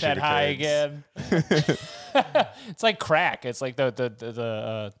never reach that Diminishing high returns. again. It's like crack. It's like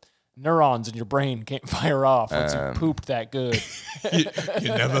the neurons in your brain can't fire off once you pooped that good. You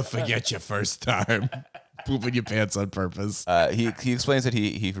never forget your first time pooping your pants on purpose. he explains that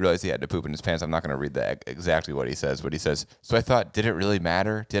he realized he had to poop in his pants. I'm not going to read exactly what he says, but he says, so I thought, did it really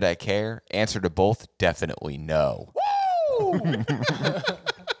matter? Did I care? Answer to both, definitely no.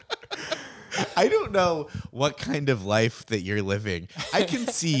 I don't know what kind of life that you're living. I can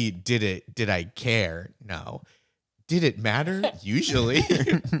see, did I care? No. Did it matter? Usually.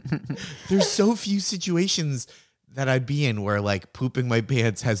 There's so few situations that I'd be in where like pooping my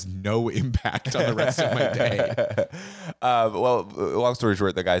pants has no impact on the rest of my day. Well, long story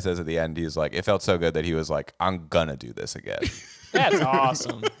short, the guy says at the end, he's like, it felt so good that he was like, I'm gonna do this again. That's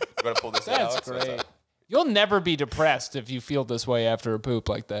awesome. You want to pull this out, That's Alex? great. You'll never be depressed if you feel this way after a poop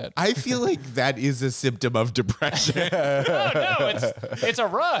like that. I feel like that is a symptom of depression. Oh, no, it's a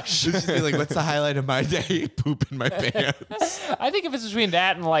rush. It's just be like, what's the highlight of my day? Poop in my pants. I think if it's between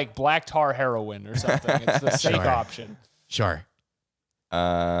that and like black tar heroin or something, it's the safe option. Sure.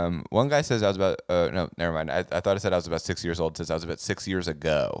 One guy says I was about, no, never mind. I thought it said I was about 6 years old. It says I was about 6 years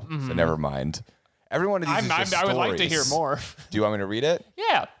ago. So never mind. Every one of these is just I would like to hear stories. more. Do you want me to read it?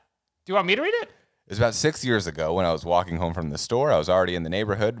 Yeah. Do you want me to read it? It was about 6 years ago when I was walking home from the store. I was already in the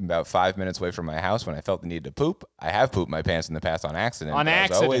neighborhood, about 5 minutes away from my house when I felt the need to poop. I have pooped my pants in the past on accident. On but I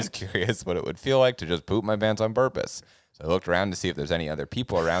was accident. always curious what it would feel like to just poop my pants on purpose. So I looked around to see if there's any other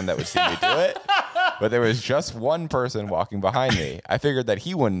people around that would see me do it. But there was just one person walking behind me. I figured that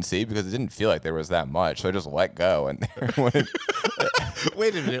he wouldn't see because it didn't feel like there was that much. So I just let go. And there went,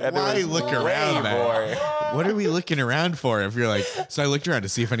 Wait a minute. and there Why was look way around more. then? What are we looking around for if you're like, so I looked around to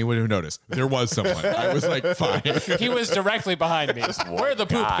see if anyone would notice. There was someone. I was like, fine. He was directly behind me. Where the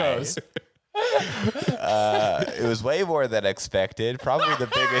poop guy. goes. It was way more than expected. Probably the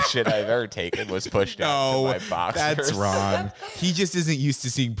biggest shit I've ever taken was pushed out to No, my boxers. that's wrong. He just isn't used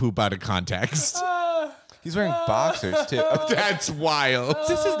to seeing poop out of context. He's wearing boxers too. That's wild.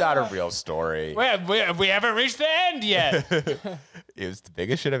 This is not a real story. We haven't reached the end yet. It was the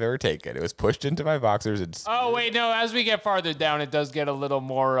biggest shit I've ever taken. It was pushed into my boxers and Oh, wait, no. As we get farther down, it does get a little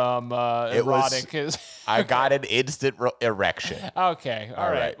more It was- erotic. I got an instant erection. Okay, all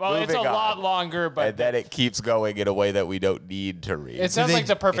right. right, Well, it's a moving lot on. longer, but And then it keeps going in a way that we don't need to read. it sounds they- like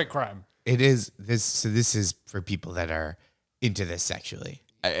the perfect crime. It is this. So this is for people that are into this sexually.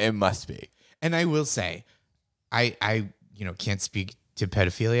 It must be. And I will say, I can't speak to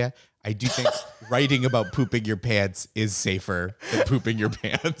pedophilia. I do think writing about pooping your pants is safer than pooping your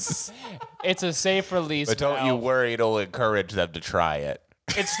pants. It's a safe release. But don't you valve. worry, it'll encourage them to try it.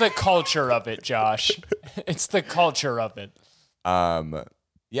 It's the culture of it, Josh. It's the culture of it.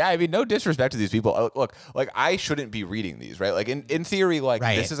 Yeah, I mean, no disrespect to these people. Look, like, I shouldn't be reading these, right? Like, in theory, like,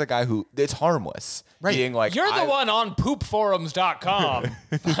 Right. this is a guy who, it's harmless. Right. Being like, You're the one on poopforums.com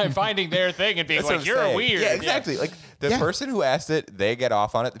finding their thing and being That's what like, I'm you're saying. weird. Yeah, exactly. Like, the Yeah. person who asked it, they get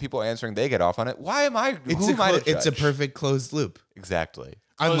off on it. The people answering, they get off on it. Why am I, It's who am I to it's a judge? perfect closed loop. Exactly.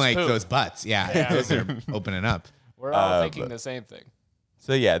 Unlike poop. those butts. Yeah. Those are opening up. We're all thinking the same thing.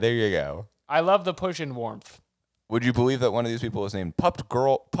 So, yeah, there you go. I love the push and warmth. Would you believe that one of these people is named Pup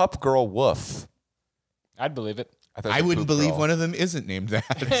Girl Woof? I'd believe it. thought I it was wouldn't Poop believe Girl. one of them isn't named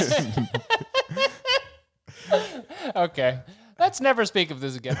that. Okay. Let's never speak of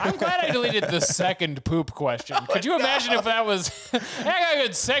this again. I'm glad I deleted the second poop question. Could you imagine if that was I got a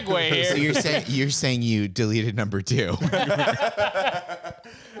good segue here. So you're saying you deleted number 2.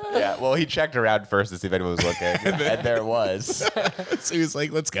 Yeah, well, he checked around first to see if anyone was looking, and there was. So he was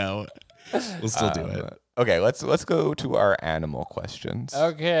like, let's go. We'll still do it. Okay, let's go to our animal questions.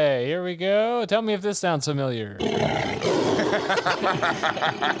 Okay, here we go. Tell me if this sounds familiar.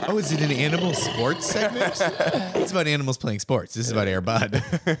 Oh, is it an animal sports segment? It's about animals playing sports. This is about Air Bud.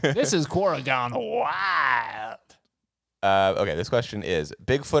 This is Quora gone wild. Okay, this question is: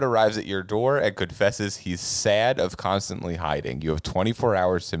 Bigfoot arrives at your door and confesses he's sad of constantly hiding. You have 24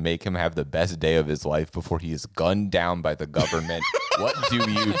 hours to make him have the best day of his life before he is gunned down by the government. What do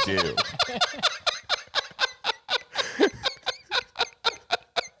you do?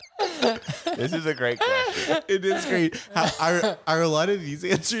 This is a great question. It is great. Are a lot of these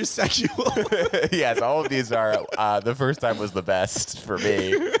answers sexual? Yes, all of these are. The first time was the best for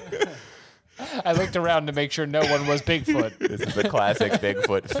me. I looked around to make sure no one was Bigfoot. This is the classic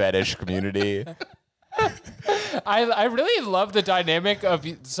Bigfoot fetish community. I really love the dynamic of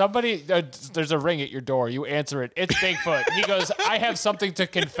somebody, there's a ring at your door. You answer it. It's Bigfoot. He goes, I have something to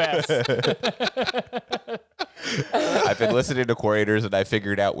confess. I've been listening to Quorators and I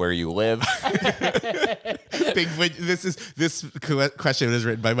figured out where you live. Bigfoot. This question was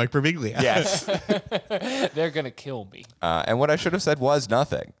written by Mike Birbiglia. Yes. They're going to kill me. And what I should have said was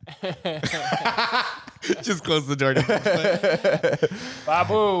nothing. Just close the door to Bigfoot.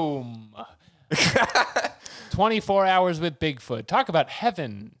 Ba-boom. 24 hours with Bigfoot. Talk about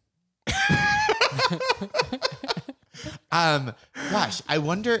heaven. Gosh, I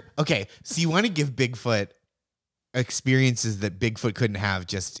wonder. Okay, so you want to give Bigfoot experiences that Bigfoot couldn't have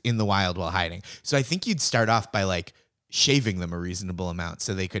just in the wild while hiding. So I think you'd start off by like shaving them a reasonable amount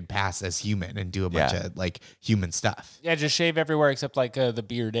so they could pass as human and do a bunch of like human stuff. Yeah, just shave everywhere except like the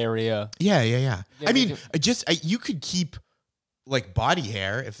beard area. Yeah. I mean, you could keep like body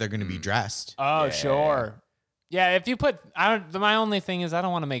hair if they're going to be dressed. Oh, sure. Yeah, if you put, my only thing is I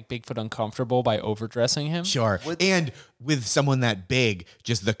don't want to make Bigfoot uncomfortable by overdressing him. Sure. And with someone that big,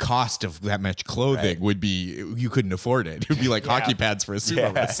 just the cost of that much clothing would be, you couldn't afford it. It would be like hockey pads for a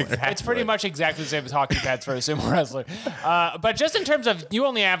sumo wrestler. Exactly. It's pretty much exactly the same as hockey pads for a sumo wrestler. But just in terms of, you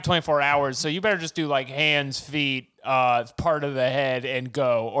only have 24 hours, so you better just do like hands, feet, part of the head and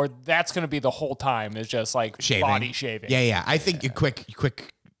go, or that's going to be the whole time is just like body shaving. Yeah. I think you quick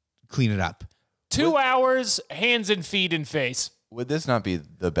clean it up. 2 hours, hands and feet and face. Would this not be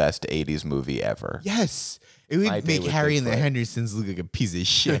the best 80s movie ever? Yes. It would make Harry and the Hendersons look like a piece of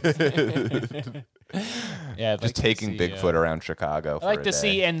shit. Yeah, just taking Bigfoot around Chicago. I'd like to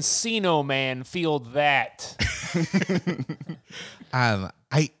see Encino Man field that. Oh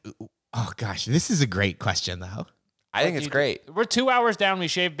gosh, this is a great question though. I think it's great. We're 2 hours down. We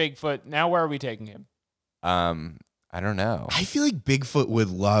shaved Bigfoot. Now where are we taking him? I don't know. I feel like Bigfoot would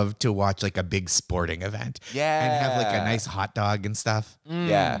love to watch like a big sporting event. Yeah. And have like a nice hot dog and stuff.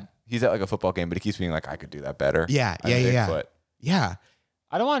 Yeah. He's at like a football game, but he keeps being like, I could do that better. Yeah. I'm Bigfoot. Yeah.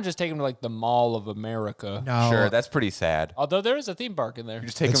 I don't want to just take him to like the Mall of America. No. Sure, that's pretty sad. Although there is a theme park in there. You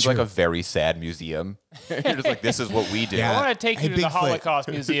just take him to like a very sad museum. You're just like, this is what we do. Yeah. I want to take you to the Bigfoot. Holocaust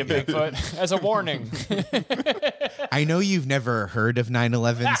Museum, Bigfoot, as a warning. I know you've never heard of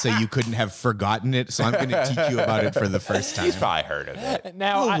 9/11, so you couldn't have forgotten it. So I'm going to teach you about it for the first time. He's probably heard of it.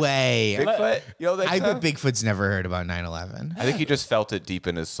 Now, No way. Bigfoot? You know, I bet Bigfoot's never heard about 9/11. I think he just felt it deep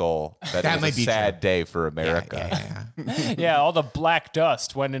in his soul that, That it was might a be sad true. day for America. Yeah. yeah, all the black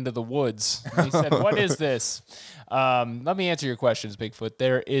dust went into the woods. He said, "What is this?" Let me answer your questions, Bigfoot.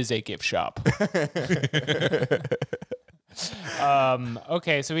 There is a gift shop.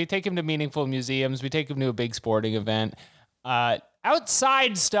 Okay, so we take him to meaningful museums. We take him to a big sporting event.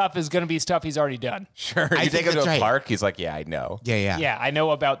 Outside stuff is going to be stuff he's already done. Sure. I You think take him to that's a right. park, he's like, yeah, I know. Yeah. Yeah, I know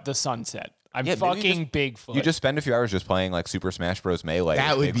about the sunset. I'm Yeah, maybe fucking Bigfoot. You just spend a few hours just playing like Super Smash Bros. Melee.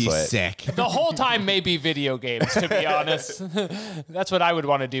 That with would be Bigfoot. sick. the whole time maybe video games, to be honest. That's what I would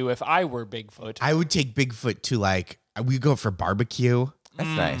want to do if I were Bigfoot. I would take Bigfoot to like, we go for barbecue. That's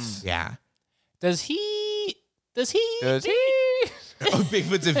nice. Yeah. Does he? Does he? Oh,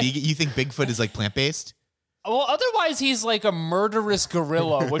 Bigfoot's a vegan. You think Bigfoot is like plant-based? Well, otherwise he's like a murderous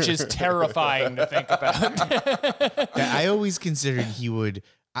gorilla, which is terrifying to think about. Yeah, I always considered he would.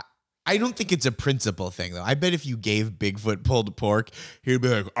 I don't think it's a principle thing though. I bet if you gave Bigfoot pulled pork, he'd be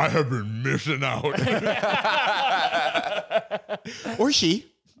like, "I have been missing out," or she.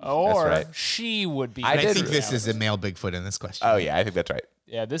 Or right. she would be. I did think this missing is out. a male Bigfoot in this question. Oh, yeah, I think that's right.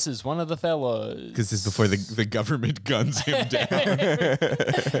 Yeah, this is one of the fellas. Because this is before the government guns him down.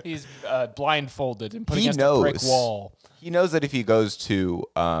 He's blindfolded and put He against a brick knows. wall. He knows that if he goes to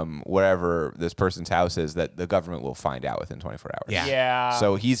wherever this person's house is, that the government will find out within 24 hours. Yeah. Yeah.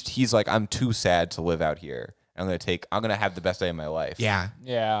 So he's like, I'm too sad to live out here. I'm gonna have the best day of my life. Yeah.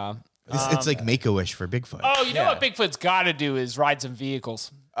 Yeah. It's like Make-A-Wish for Bigfoot. Oh, you know Yeah. what Bigfoot's got to do is ride some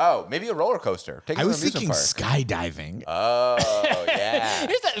vehicles. Oh, maybe a roller coaster. Take him I to was an amusement thinking park. skydiving. Oh, yeah.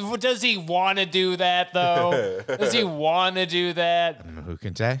 Does he want to do that, though? Does he want to do that? Who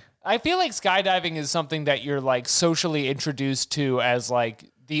can say? I feel like skydiving is something that you're like socially introduced to as like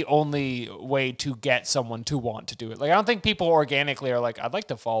the only way to get someone to want to do it. Like I don't think people organically are like, I'd like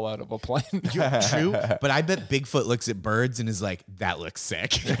to fall out of a plane. True, but I bet Bigfoot looks at birds and is like, "That looks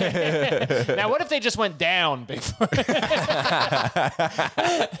sick." Now, what if they just went down, Bigfoot?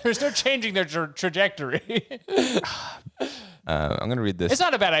 They're still changing their trajectory. I'm gonna read this. It's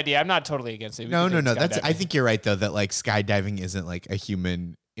not a bad idea. I'm not totally against it. We No. can take That's. I skydiving. think you're right though. That like skydiving isn't like a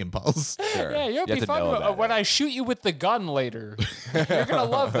human impulse. Sure. Yeah, you'll You have be to know fun about when it. I shoot you with the gun later. You're gonna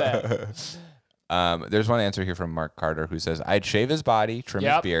love that. There's one answer here from Mark Carter who says, I'd shave his body, trim his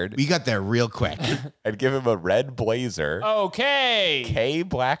Yep. beard, We got there real quick. I'd give him a red blazer, Okay. K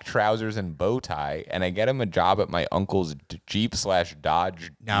black trousers and bow tie, and I get him a job at my uncle's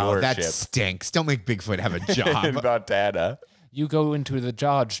Jeep/Dodge No, that dealership stinks. Don't make Bigfoot have a in job. Montana. You go into the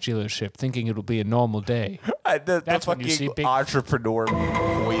Dodge dealership thinking it'll be a normal day. The That's when you see fucking big- entrepreneur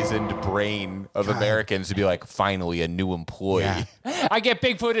poisoned brain of Americans to be like, finally a new employee. Yeah. I get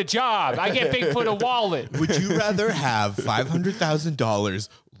Bigfoot a job. I get Bigfoot a wallet. Would you rather have $500,000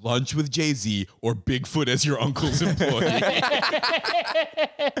 lunch with Jay-Z or Bigfoot as your uncle's employee.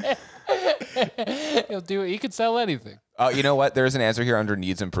 He'll do it. He could sell anything. Oh, you know what? There's an answer here under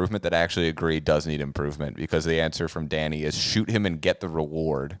needs improvement that I actually agree does need improvement because the answer from Danny is shoot him and get the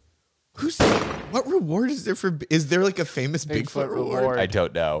reward. What reward is there for? Is there like a famous Bigfoot reward? I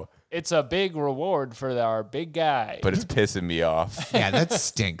don't know, It's a big reward for our big guy. but it's pissing me off. Yeah, that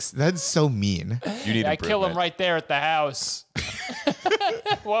stinks. That's so mean. You need I kill him right there at the house.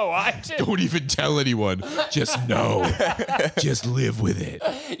 Whoa, I did. Don't even tell anyone. Just know. Just live with it.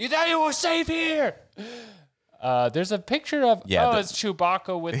 You thought you were safe here. There's a picture of, it's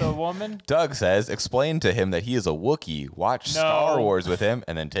Chewbacca with a woman. Doug says, explain to him that he is a Wookiee. Watch Star Wars with him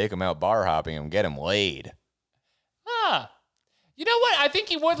and then take him out bar hopping and get him laid. Huh. You know what? I think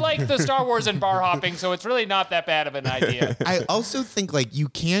he would like the Star Wars and bar hopping, so it's really not that bad of an idea. I also think like you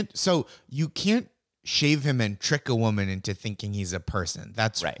can't shave him and trick a woman into thinking he's a person.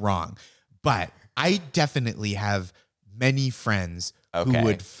 That's wrong. But I definitely have many friends who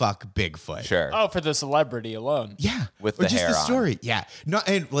would fuck Bigfoot. Sure. Oh, for the celebrity alone. Yeah. With or the just hair the on. story. Yeah. No,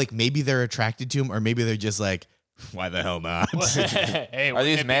 and like maybe they're attracted to him or maybe they're just like, why the hell not? Hey, Are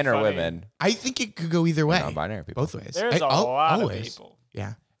these men or women? I think it could go either way. Non-binary people. Both ways. There's a lot of people.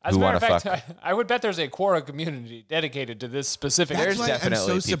 Yeah. As a Who matter of wanna fact, I would bet there's a Quora community dedicated to this specific. That's There's why I'm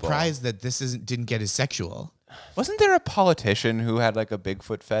definitely so people. surprised that this didn't get as sexual. Wasn't there a politician who had like a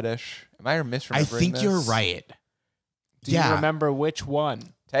Bigfoot fetish? Am I misremembering I think this? you're right. Do you remember which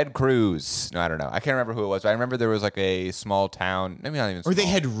one? Ted Cruz. No, I don't know. I can't remember who it was, but I remember there was like a small town. Maybe not even Or small. they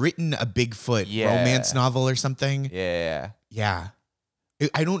had written a Bigfoot Yeah. romance novel or something. Yeah. Yeah.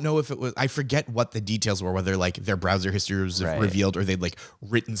 I don't know if it was, I forget what the details were, whether like their browser history was revealed or they'd like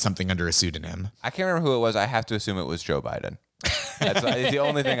written something under a pseudonym. I can't remember who it was. I have to assume it was Joe Biden. That's the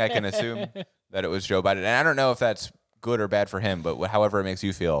only thing I can assume, that it was Joe Biden. And I don't know if that's good or bad for him, but however it makes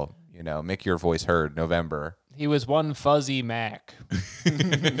you feel, you know, make your voice heard. November. He was one fuzzy Mac.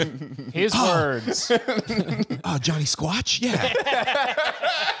 His words. Oh, Johnny Squatch? Yeah.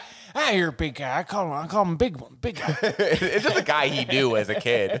 Ah, you're a big guy. I call him big one. Big guy. It's just a guy he knew as a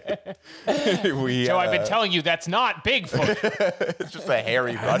kid. Joe, I've been telling you that's not Bigfoot. It's just a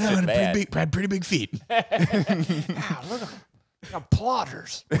hairy, I know, rusted and man. pretty big feet. Ah, look at him. I'm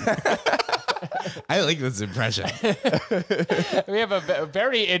plotters. I like this impression. We have a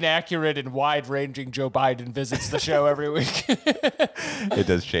very inaccurate and wide-ranging Joe Biden visits the show every week. It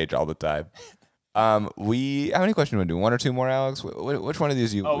does change all the time. How many questions do we want to do? One or two more, Alex? Which one of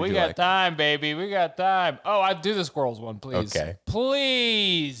these Oh, would we you got like? time, baby. We got time. Oh, I'd do the squirrels one, please. Okay.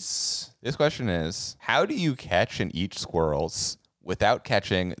 Please. This question is, how do you catch and eat squirrels without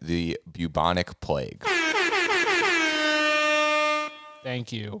catching the bubonic plague?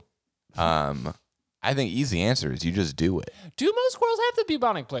 Thank you. I think easy answer is you just do it. Do most squirrels have the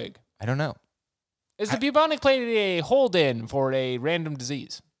bubonic plague? I don't know. Is the bubonic plague a hold-in for a random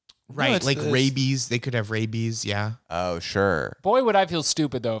disease? Right. it's Like this- rabies. They could have rabies. Yeah. Oh, sure. Boy, would I feel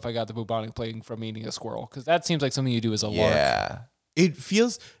stupid, though, if I got the bubonic plague from eating a squirrel, because that seems like something you do as a lark. Yeah. It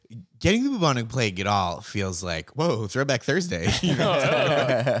feels, getting the bubonic plague at all feels like, whoa, Throwback Thursday.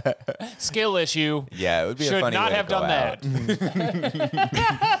 Skill issue. Yeah, it would be a Should funny not way to have go done out.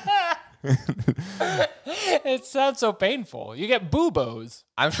 that. It sounds so painful. You get buboes.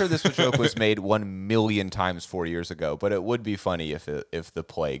 I'm sure this joke was made 1 million times 4 years ago, but it would be funny if the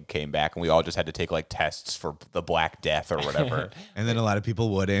plague came back and we all just had to take like tests for the Black Death or whatever. And then a lot of people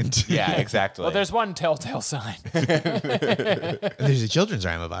wouldn't. Yeah, exactly. Well, there's one telltale sign. There's a children's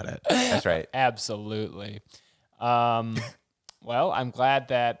rhyme about it. That's right. Absolutely. Well, I'm glad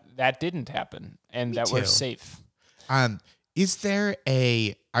that didn't happen and that we're too. safe. Are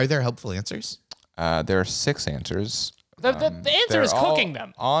there helpful answers? There are 6 answers. The answer They're is all cooking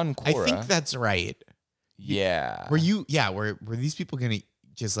them. on I Quora. think that's right. Yeah. Were these people going to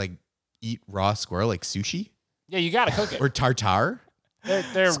just like eat raw squirrel like sushi Yeah, you got to cook it. or tartare?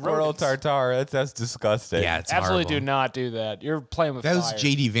 They're Squirrel rodents. tartare. That's disgusting. Yeah, it's Absolutely horrible. do not do that. You're playing with That was fire.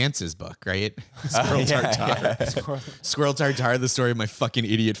 J.D. Vance's book, right? Squirrel tartare. Squirrel- Squirrel tartare, the story of my fucking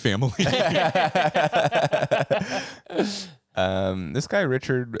idiot family. This guy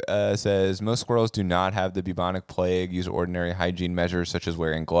Richard says most squirrels do not have the bubonic plague. Use ordinary hygiene measures such as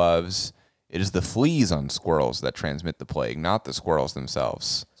wearing gloves. It is the fleas on squirrels that transmit the plague, not the squirrels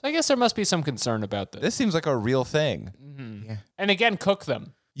themselves. So I guess there must be some concern about this. This seems like a real thing. And again, cook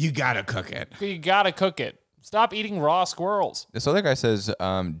them. You gotta cook it. You got to cook it. Stop eating raw squirrels. This other guy says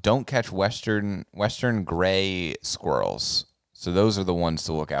don't catch western gray squirrels. So those are the ones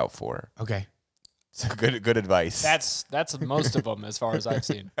to look out for. Okay. So good advice. That's most of them as far as I've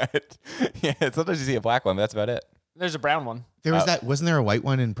seen. Yeah, sometimes you see a black one, but that's about it. There's a brown one. There was wasn't there a white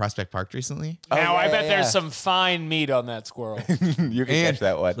one in Prospect Park recently? Now, I bet yeah. there's some fine meat on that squirrel. You can catch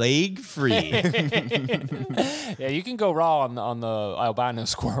that one. Plague free. Yeah, you can go raw on the albino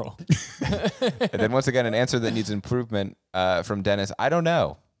squirrel. And then once again, an answer that needs improvement from Dennis. I don't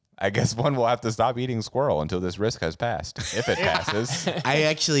know. I guess one will have to stop eating squirrel until this risk has passed, if it passes. I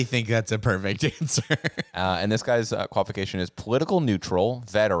actually think that's a perfect answer. And this guy's qualification is political neutral,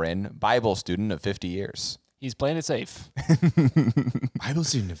 veteran, Bible student of 50 years. He's playing it safe. Bible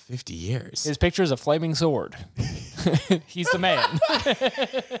student of 50 years. His picture is a flaming sword. He's the man.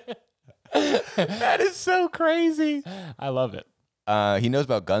 That is so crazy. I love it. He knows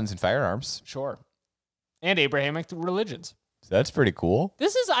about guns and firearms. Sure. And Abrahamic religions. So that's pretty cool.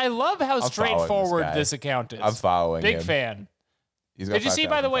 I love how following straightforward this guy. this account is. I'm following Big him. fan. He's got Did you see,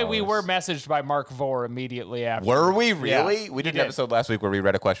 by 5,000 the way, we were followers. messaged by Mark Vore immediately after. Were we really? Yeah, We did he an episode last week where we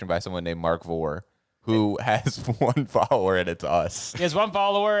read a question by someone named Mark Vore, who has 1 follower, and it's us. He has 1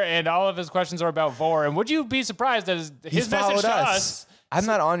 follower, and all of his questions are about Vore. And would you be surprised that his message to us, I'm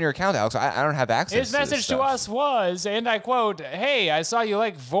not on your account, Alex. I don't have access his to this message to stuff. us was, and I quote, "Hey, I saw you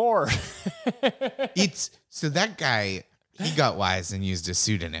like Vore." So that guy, he got wise and used a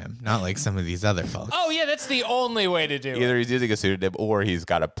pseudonym, not like some of these other folks. Oh yeah, that's the only way to do it. Either he's using a pseudonym or he's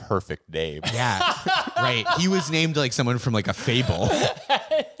got a perfect name. Yeah, right. He was named like someone from like a fable.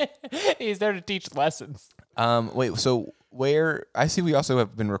 He's there to teach lessons. Wait, so where I see we also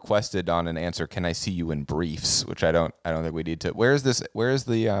have been requested on an answer, can I see you in briefs? Which I don't think we need to. Where is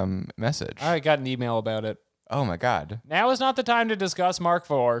the message? I got an email about it. Oh my god. Now is not the time to discuss Mark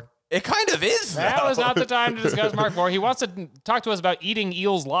Vore. It kind of is. Now though. is not the time to discuss Mark Vore. He wants to talk to us about eating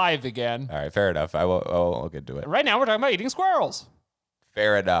eels live again. All right, fair enough. I'll get to it. Right now, we're talking about eating squirrels,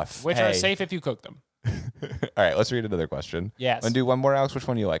 Fair enough. which are safe if you cook them. All right, let's read another question. Yes. And do one more, Alex. Which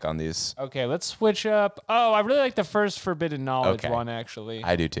one do you like on these? Okay, let's switch up. Oh, I really like the first forbidden knowledge Okay. one, actually.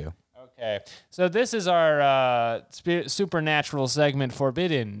 I do too. Okay, so this is our supernatural segment,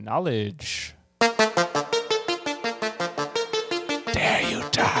 Forbidden Knowledge. Dare you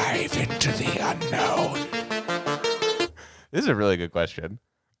dive into the unknown? This is a really good question.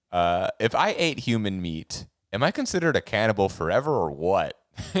 If I ate human meat, am I considered a cannibal forever or what?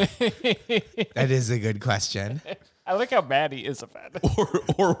 That is a good question. I like how mad he is about it.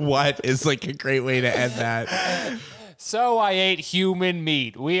 Or what is like a great way to end that. So I ate human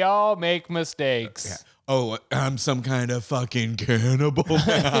meat. We all make mistakes. Oh, I'm some kind of fucking cannibal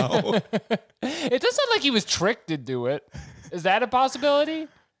now. It does sound like he was tricked to do it. Is that a possibility?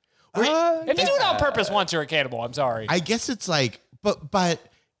 If you do it on purpose once, you're a cannibal. I'm sorry. I guess it's like, but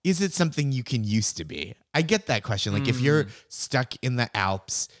is it something you can used to be? I get that question. Like if you're stuck in the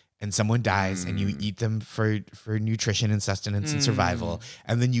Alps and someone dies and you eat them for nutrition and sustenance and survival,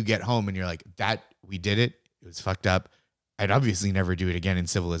 and then you get home and you're like, that we did it. It was fucked up. I'd obviously never do it again in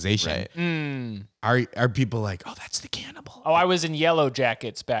civilization. Are people like, oh, that's the cannibal? Oh, I was in Yellow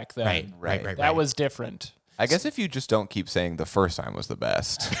Jackets back then. Right. That was different. I guess if you just don't keep saying the first time was the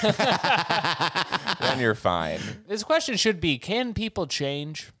best, then you're fine. This question should be, can people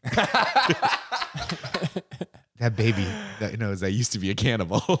change? That baby that knows I used to be a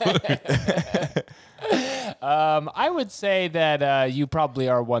cannibal. I would say that you probably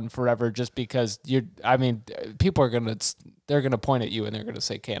are one forever just because people are they're gonna point at you and they're gonna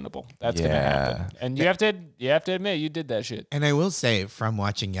say cannibal. That's gonna happen. And you have to admit you did that shit. And I will say, from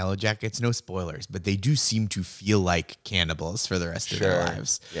watching Yellow Jackets, no spoilers, but they do seem to feel like cannibals for the rest of their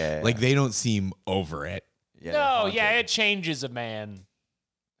lives. Yeah. Like they don't seem over it. Yeah, No, it changes a man.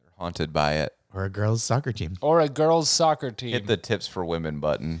 they're haunted by it. Or a girls' soccer team. Or a girls' soccer team. Hit the tips for women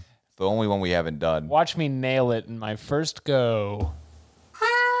button. It's the only one we haven't done. Watch me nail it in my first go.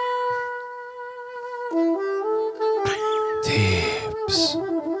 Tips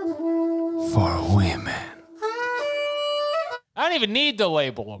for women. I don't even need to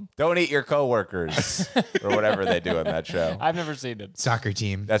label them. Don't eat your coworkers or whatever they do on that show. I've never seen it. Soccer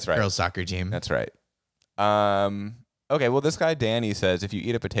team. That's right. Girls' soccer team. That's right. Okay, well, this guy, Danny, says if you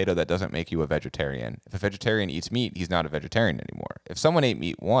eat a potato, that doesn't make you a vegetarian. If a vegetarian eats meat, he's not a vegetarian anymore. If someone ate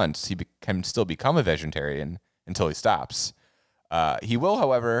meat once, he can still become a vegetarian until he stops. He will,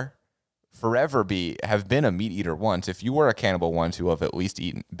 however, forever have been a meat eater once. If you were a cannibal once, you will have at least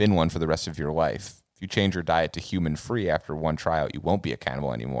been one for the rest of your life. If you change your diet to human-free after one tryout, you won't be a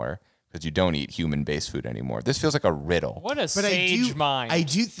cannibal anymore because you don't eat human-based food anymore. This feels like a riddle. What a sage mind. I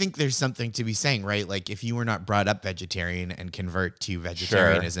do think there's something to be saying, right? Like if you were not brought up vegetarian and convert to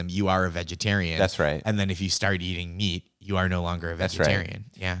vegetarianism, you are a vegetarian. That's right. And then if you start eating meat, you are no longer a That's right. vegetarian.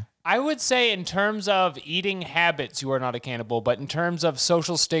 Yeah. I would say in terms of eating habits, you are not a cannibal, but in terms of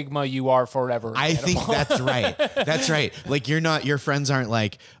social stigma, you are forever a I cannibal. think that's right. That's right. Like your friends aren't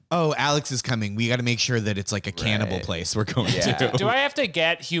like, oh, Alex is coming. We got to make sure that it's like a cannibal place we're going to. Do I have to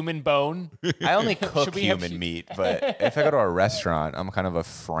get human bone? I only cook we have- human meat, but if I go to a restaurant, I'm kind of a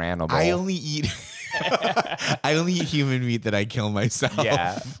frannable. I only eat human meat that I kill myself.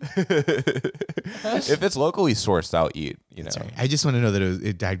 Yeah. If it's locally sourced, I'll eat. You know. Sorry. I just want to know that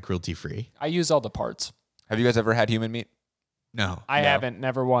it died cruelty free. I use all the parts. Have you guys ever had human meat? No. I haven't,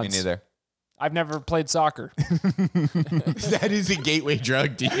 never once. Me neither. I've never played soccer. That is a gateway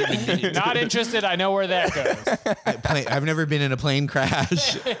drug to human meat. Not interested. I know where that goes. I've never been in a plane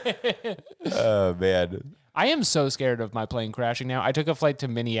crash. Oh man. I am so scared of my plane crashing now. I took a flight to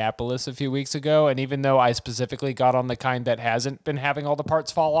Minneapolis a few weeks ago, and even though I specifically got on the kind that hasn't been having all the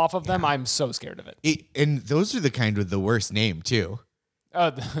parts fall off of them, I'm so scared of it. And those are the kind with the worst name too.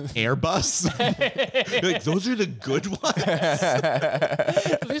 Airbus. Like, those are the good ones.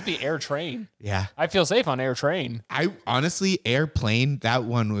 At least be Air Train. Yeah. I feel safe on Air Train. I honestly, airplane, that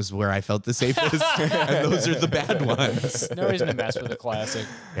one was where I felt the safest. And those are the bad ones. No reason to mess with a classic.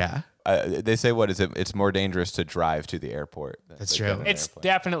 Yeah. They say, what is it? It's more dangerous to drive to the airport. That's true. It's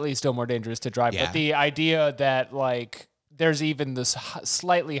definitely still more dangerous to drive, Yeah. but the idea that like there's even this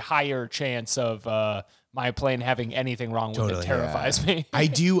slightly higher chance of my plane having anything wrong with it terrifies me. I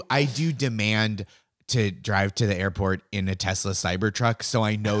do demand to drive to the airport in a Tesla Cybertruck, so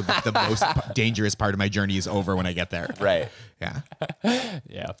I know that the most dangerous part of my journey is over when I get there. Right. Yeah.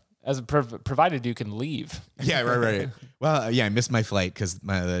 Yeah. As provided you can leave. Yeah, right. Well, yeah, I missed my flight because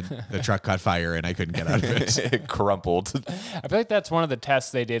the truck caught fire and I couldn't get out of it. It crumpled. I feel like that's one of the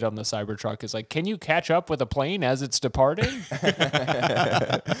tests they did on the Cybertruck is like, can you catch up with a plane as it's departing?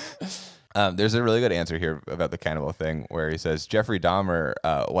 There's a really good answer here about the cannibal thing where he says Jeffrey Dahmer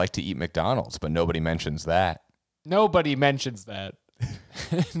liked to eat McDonald's, but nobody mentions that. Nobody mentions that.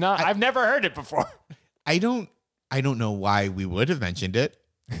 I've never heard it before. I don't know why we would have mentioned it.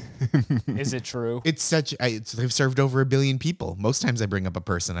 Is it true? It's they've served over 1 billion people. Most times I bring up a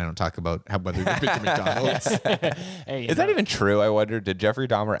person. I don't talk about whether they've been to McDonald's. Hey, Is that even true? I wonder, did Jeffrey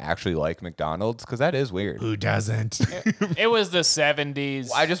Dahmer actually like McDonald's? Because that is weird. Who doesn't? It was the 70s.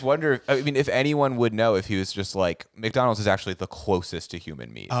 I just wonder, if anyone would know if he was just like, McDonald's is actually the closest to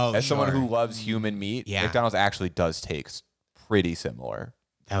human meat. Oh, As someone sure. who loves human meat, Yeah. McDonald's actually does taste pretty similar.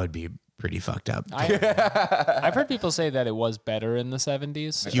 That would be pretty fucked up. I've heard people say that it was better in the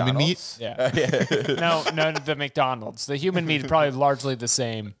 70s. Human meat? Yeah. No, the McDonald's. The human meat is probably largely the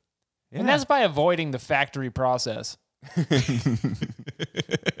same. And that's by avoiding the factory process.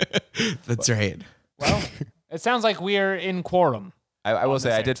 That's right. Well, it sounds like we are in quorum. I will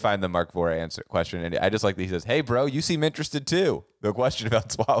say I did find the Mark Vora question, and I just like that he says, "Hey, bro, you seem interested too." The question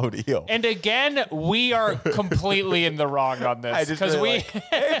about swallowed eel. And again, we are completely in the wrong on this because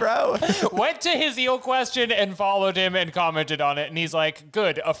hey, bro, went to his eel question and followed him and commented on it, and he's like,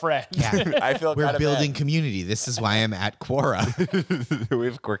 "Good, a friend." Yeah. I feel We're kinda building community. This is why I'm at Quora. bad.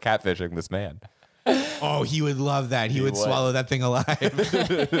 We're catfishing this man. Oh, he would love that. He would would. swallow that thing alive.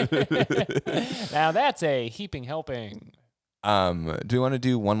 Now that's a heaping helping. Do we want to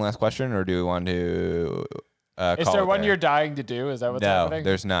do one last question, or do we want to? Is call there it one there? you're dying to do? Is that what's No, happening?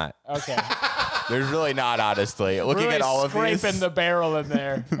 there's not. Okay. There's really not, honestly. Looking Really at all of scraping these. the barrel in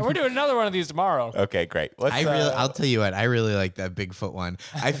there. And we're doing another one of these tomorrow. Okay, great. Let's. I'll tell you what, I really like that Bigfoot one.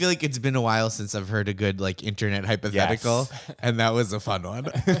 I feel like it's been a while since I've heard a good like internet hypothetical, and that was a fun one.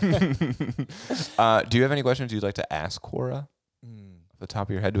 Do you have any questions you'd like to ask Quora? Off the top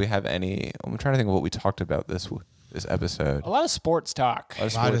of your head, do we have any? I'm trying to think of what we talked about this episode. A lot of sports talk. A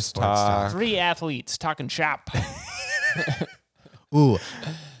lot of sports talk. 3 athletes talking shop. Ooh,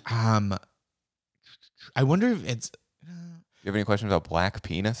 I wonder if it's. You have any questions about black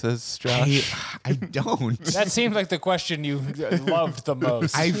penises, Josh? I don't. That seems like the question you loved the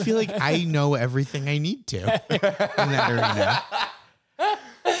most. I feel like I know everything I need to in that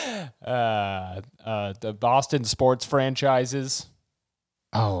arena. The Boston sports franchises.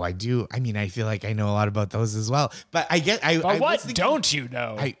 Oh, I do. I mean, I feel like I know a lot about those as well. But I get. But I what was thinking- don't you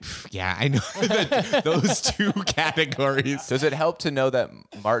know? I know that those two categories. Does it help to know that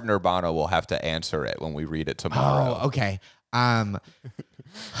Martin Urbano will have to answer it when we read it tomorrow? Oh, okay.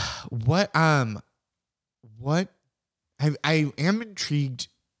 What I am intrigued.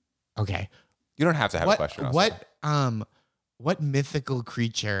 Okay. You don't have to have a question. Also. What mythical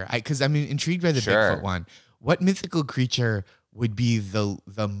creature? Because I'm intrigued by the Sure. Bigfoot one. What mythical creature would be the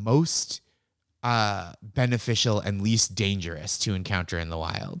most beneficial and least dangerous to encounter in the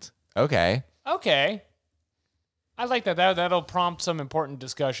wild? Okay. Okay. I like that. That'll prompt some important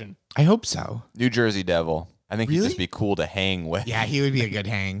discussion. I hope so. New Jersey Devil. I think he'd Really? just be cool to hang with. Yeah, he would be a good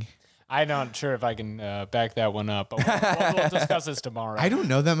hang. I'm not sure if I can back that one up, but we'll discuss this tomorrow. I don't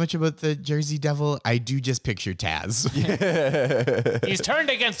know that much about the Jersey Devil. I do just picture Taz. He's turned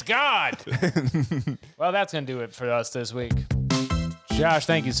against God. Well, that's going to do it for us this week. Josh,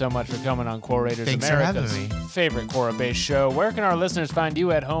 thank you so much for coming on Quorators, Thanks for America's having me. favorite Quora-based show. Where can our listeners find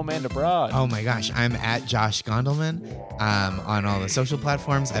you at home and abroad? Oh my gosh, I'm at Josh Gondelman on all the social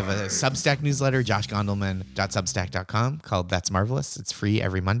platforms. I have a Substack newsletter, joshgondelman.substack.com, called That's Marvelous. It's free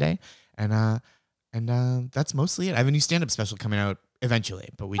every Monday. And that's mostly it. I have a new stand-up special coming out eventually,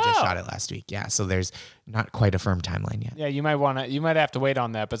 but we just shot it last week. Yeah, so there's not quite a firm timeline yet. Yeah, you might have to wait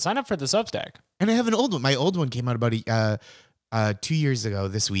on that, but sign up for the Substack. And I have an old one. My old one came out about 2 years ago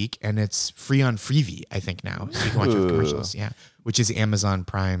this week, and it's free on Freevee, I think now. So you can watch it with commercials. Yeah, which is Amazon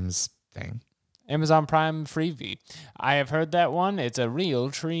Prime's thing. Amazon Prime Freevee. I have heard that one. It's a real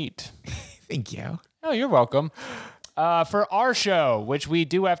treat. Thank you. Oh, you're welcome. For our show, which we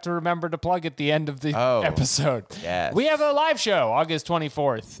do have to remember to plug at the end of the episode. Yes. We have a live show August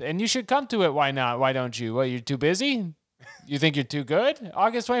 24th, and you should come to it. Why not? Why don't you? Well, you're too busy? You think you're too good?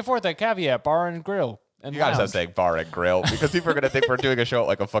 August 24th at Caveat Bar and Grill. And You gotta stop lounge. saying bar and grill because people are gonna think we're doing a show at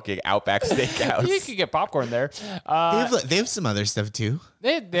like a fucking Outback Steakhouse. You could get popcorn there. They have some other stuff too.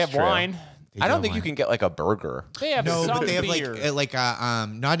 They have true. wine. I don't think you can get like a burger. They have No, some but they have beer. like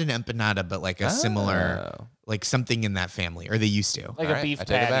not an empanada, but like a similar, like something in that family, or they used to. like All a right, beef I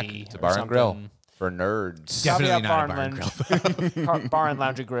take it back. patty. It's a or bar and grill something. for nerds. Definitely Caveat not a Bar bar and and Bar and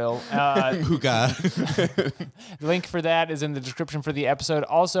Lounge and Grill. Hookah. The link for that is in the description for the episode.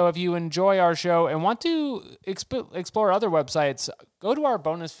 Also, if you enjoy our show and want to explore other websites, go to our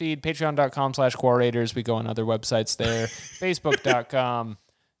bonus feed, patreon.com/Quorators. We go on other websites there, facebook.com,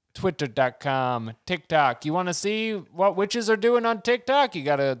 twitter.com, TikTok. You want to see what witches are doing on TikTok? You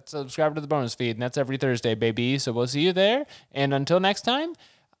got to subscribe to the bonus feed, and that's every Thursday, baby. So we'll see you there. And until next time,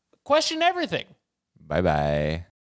 question everything. Bye bye.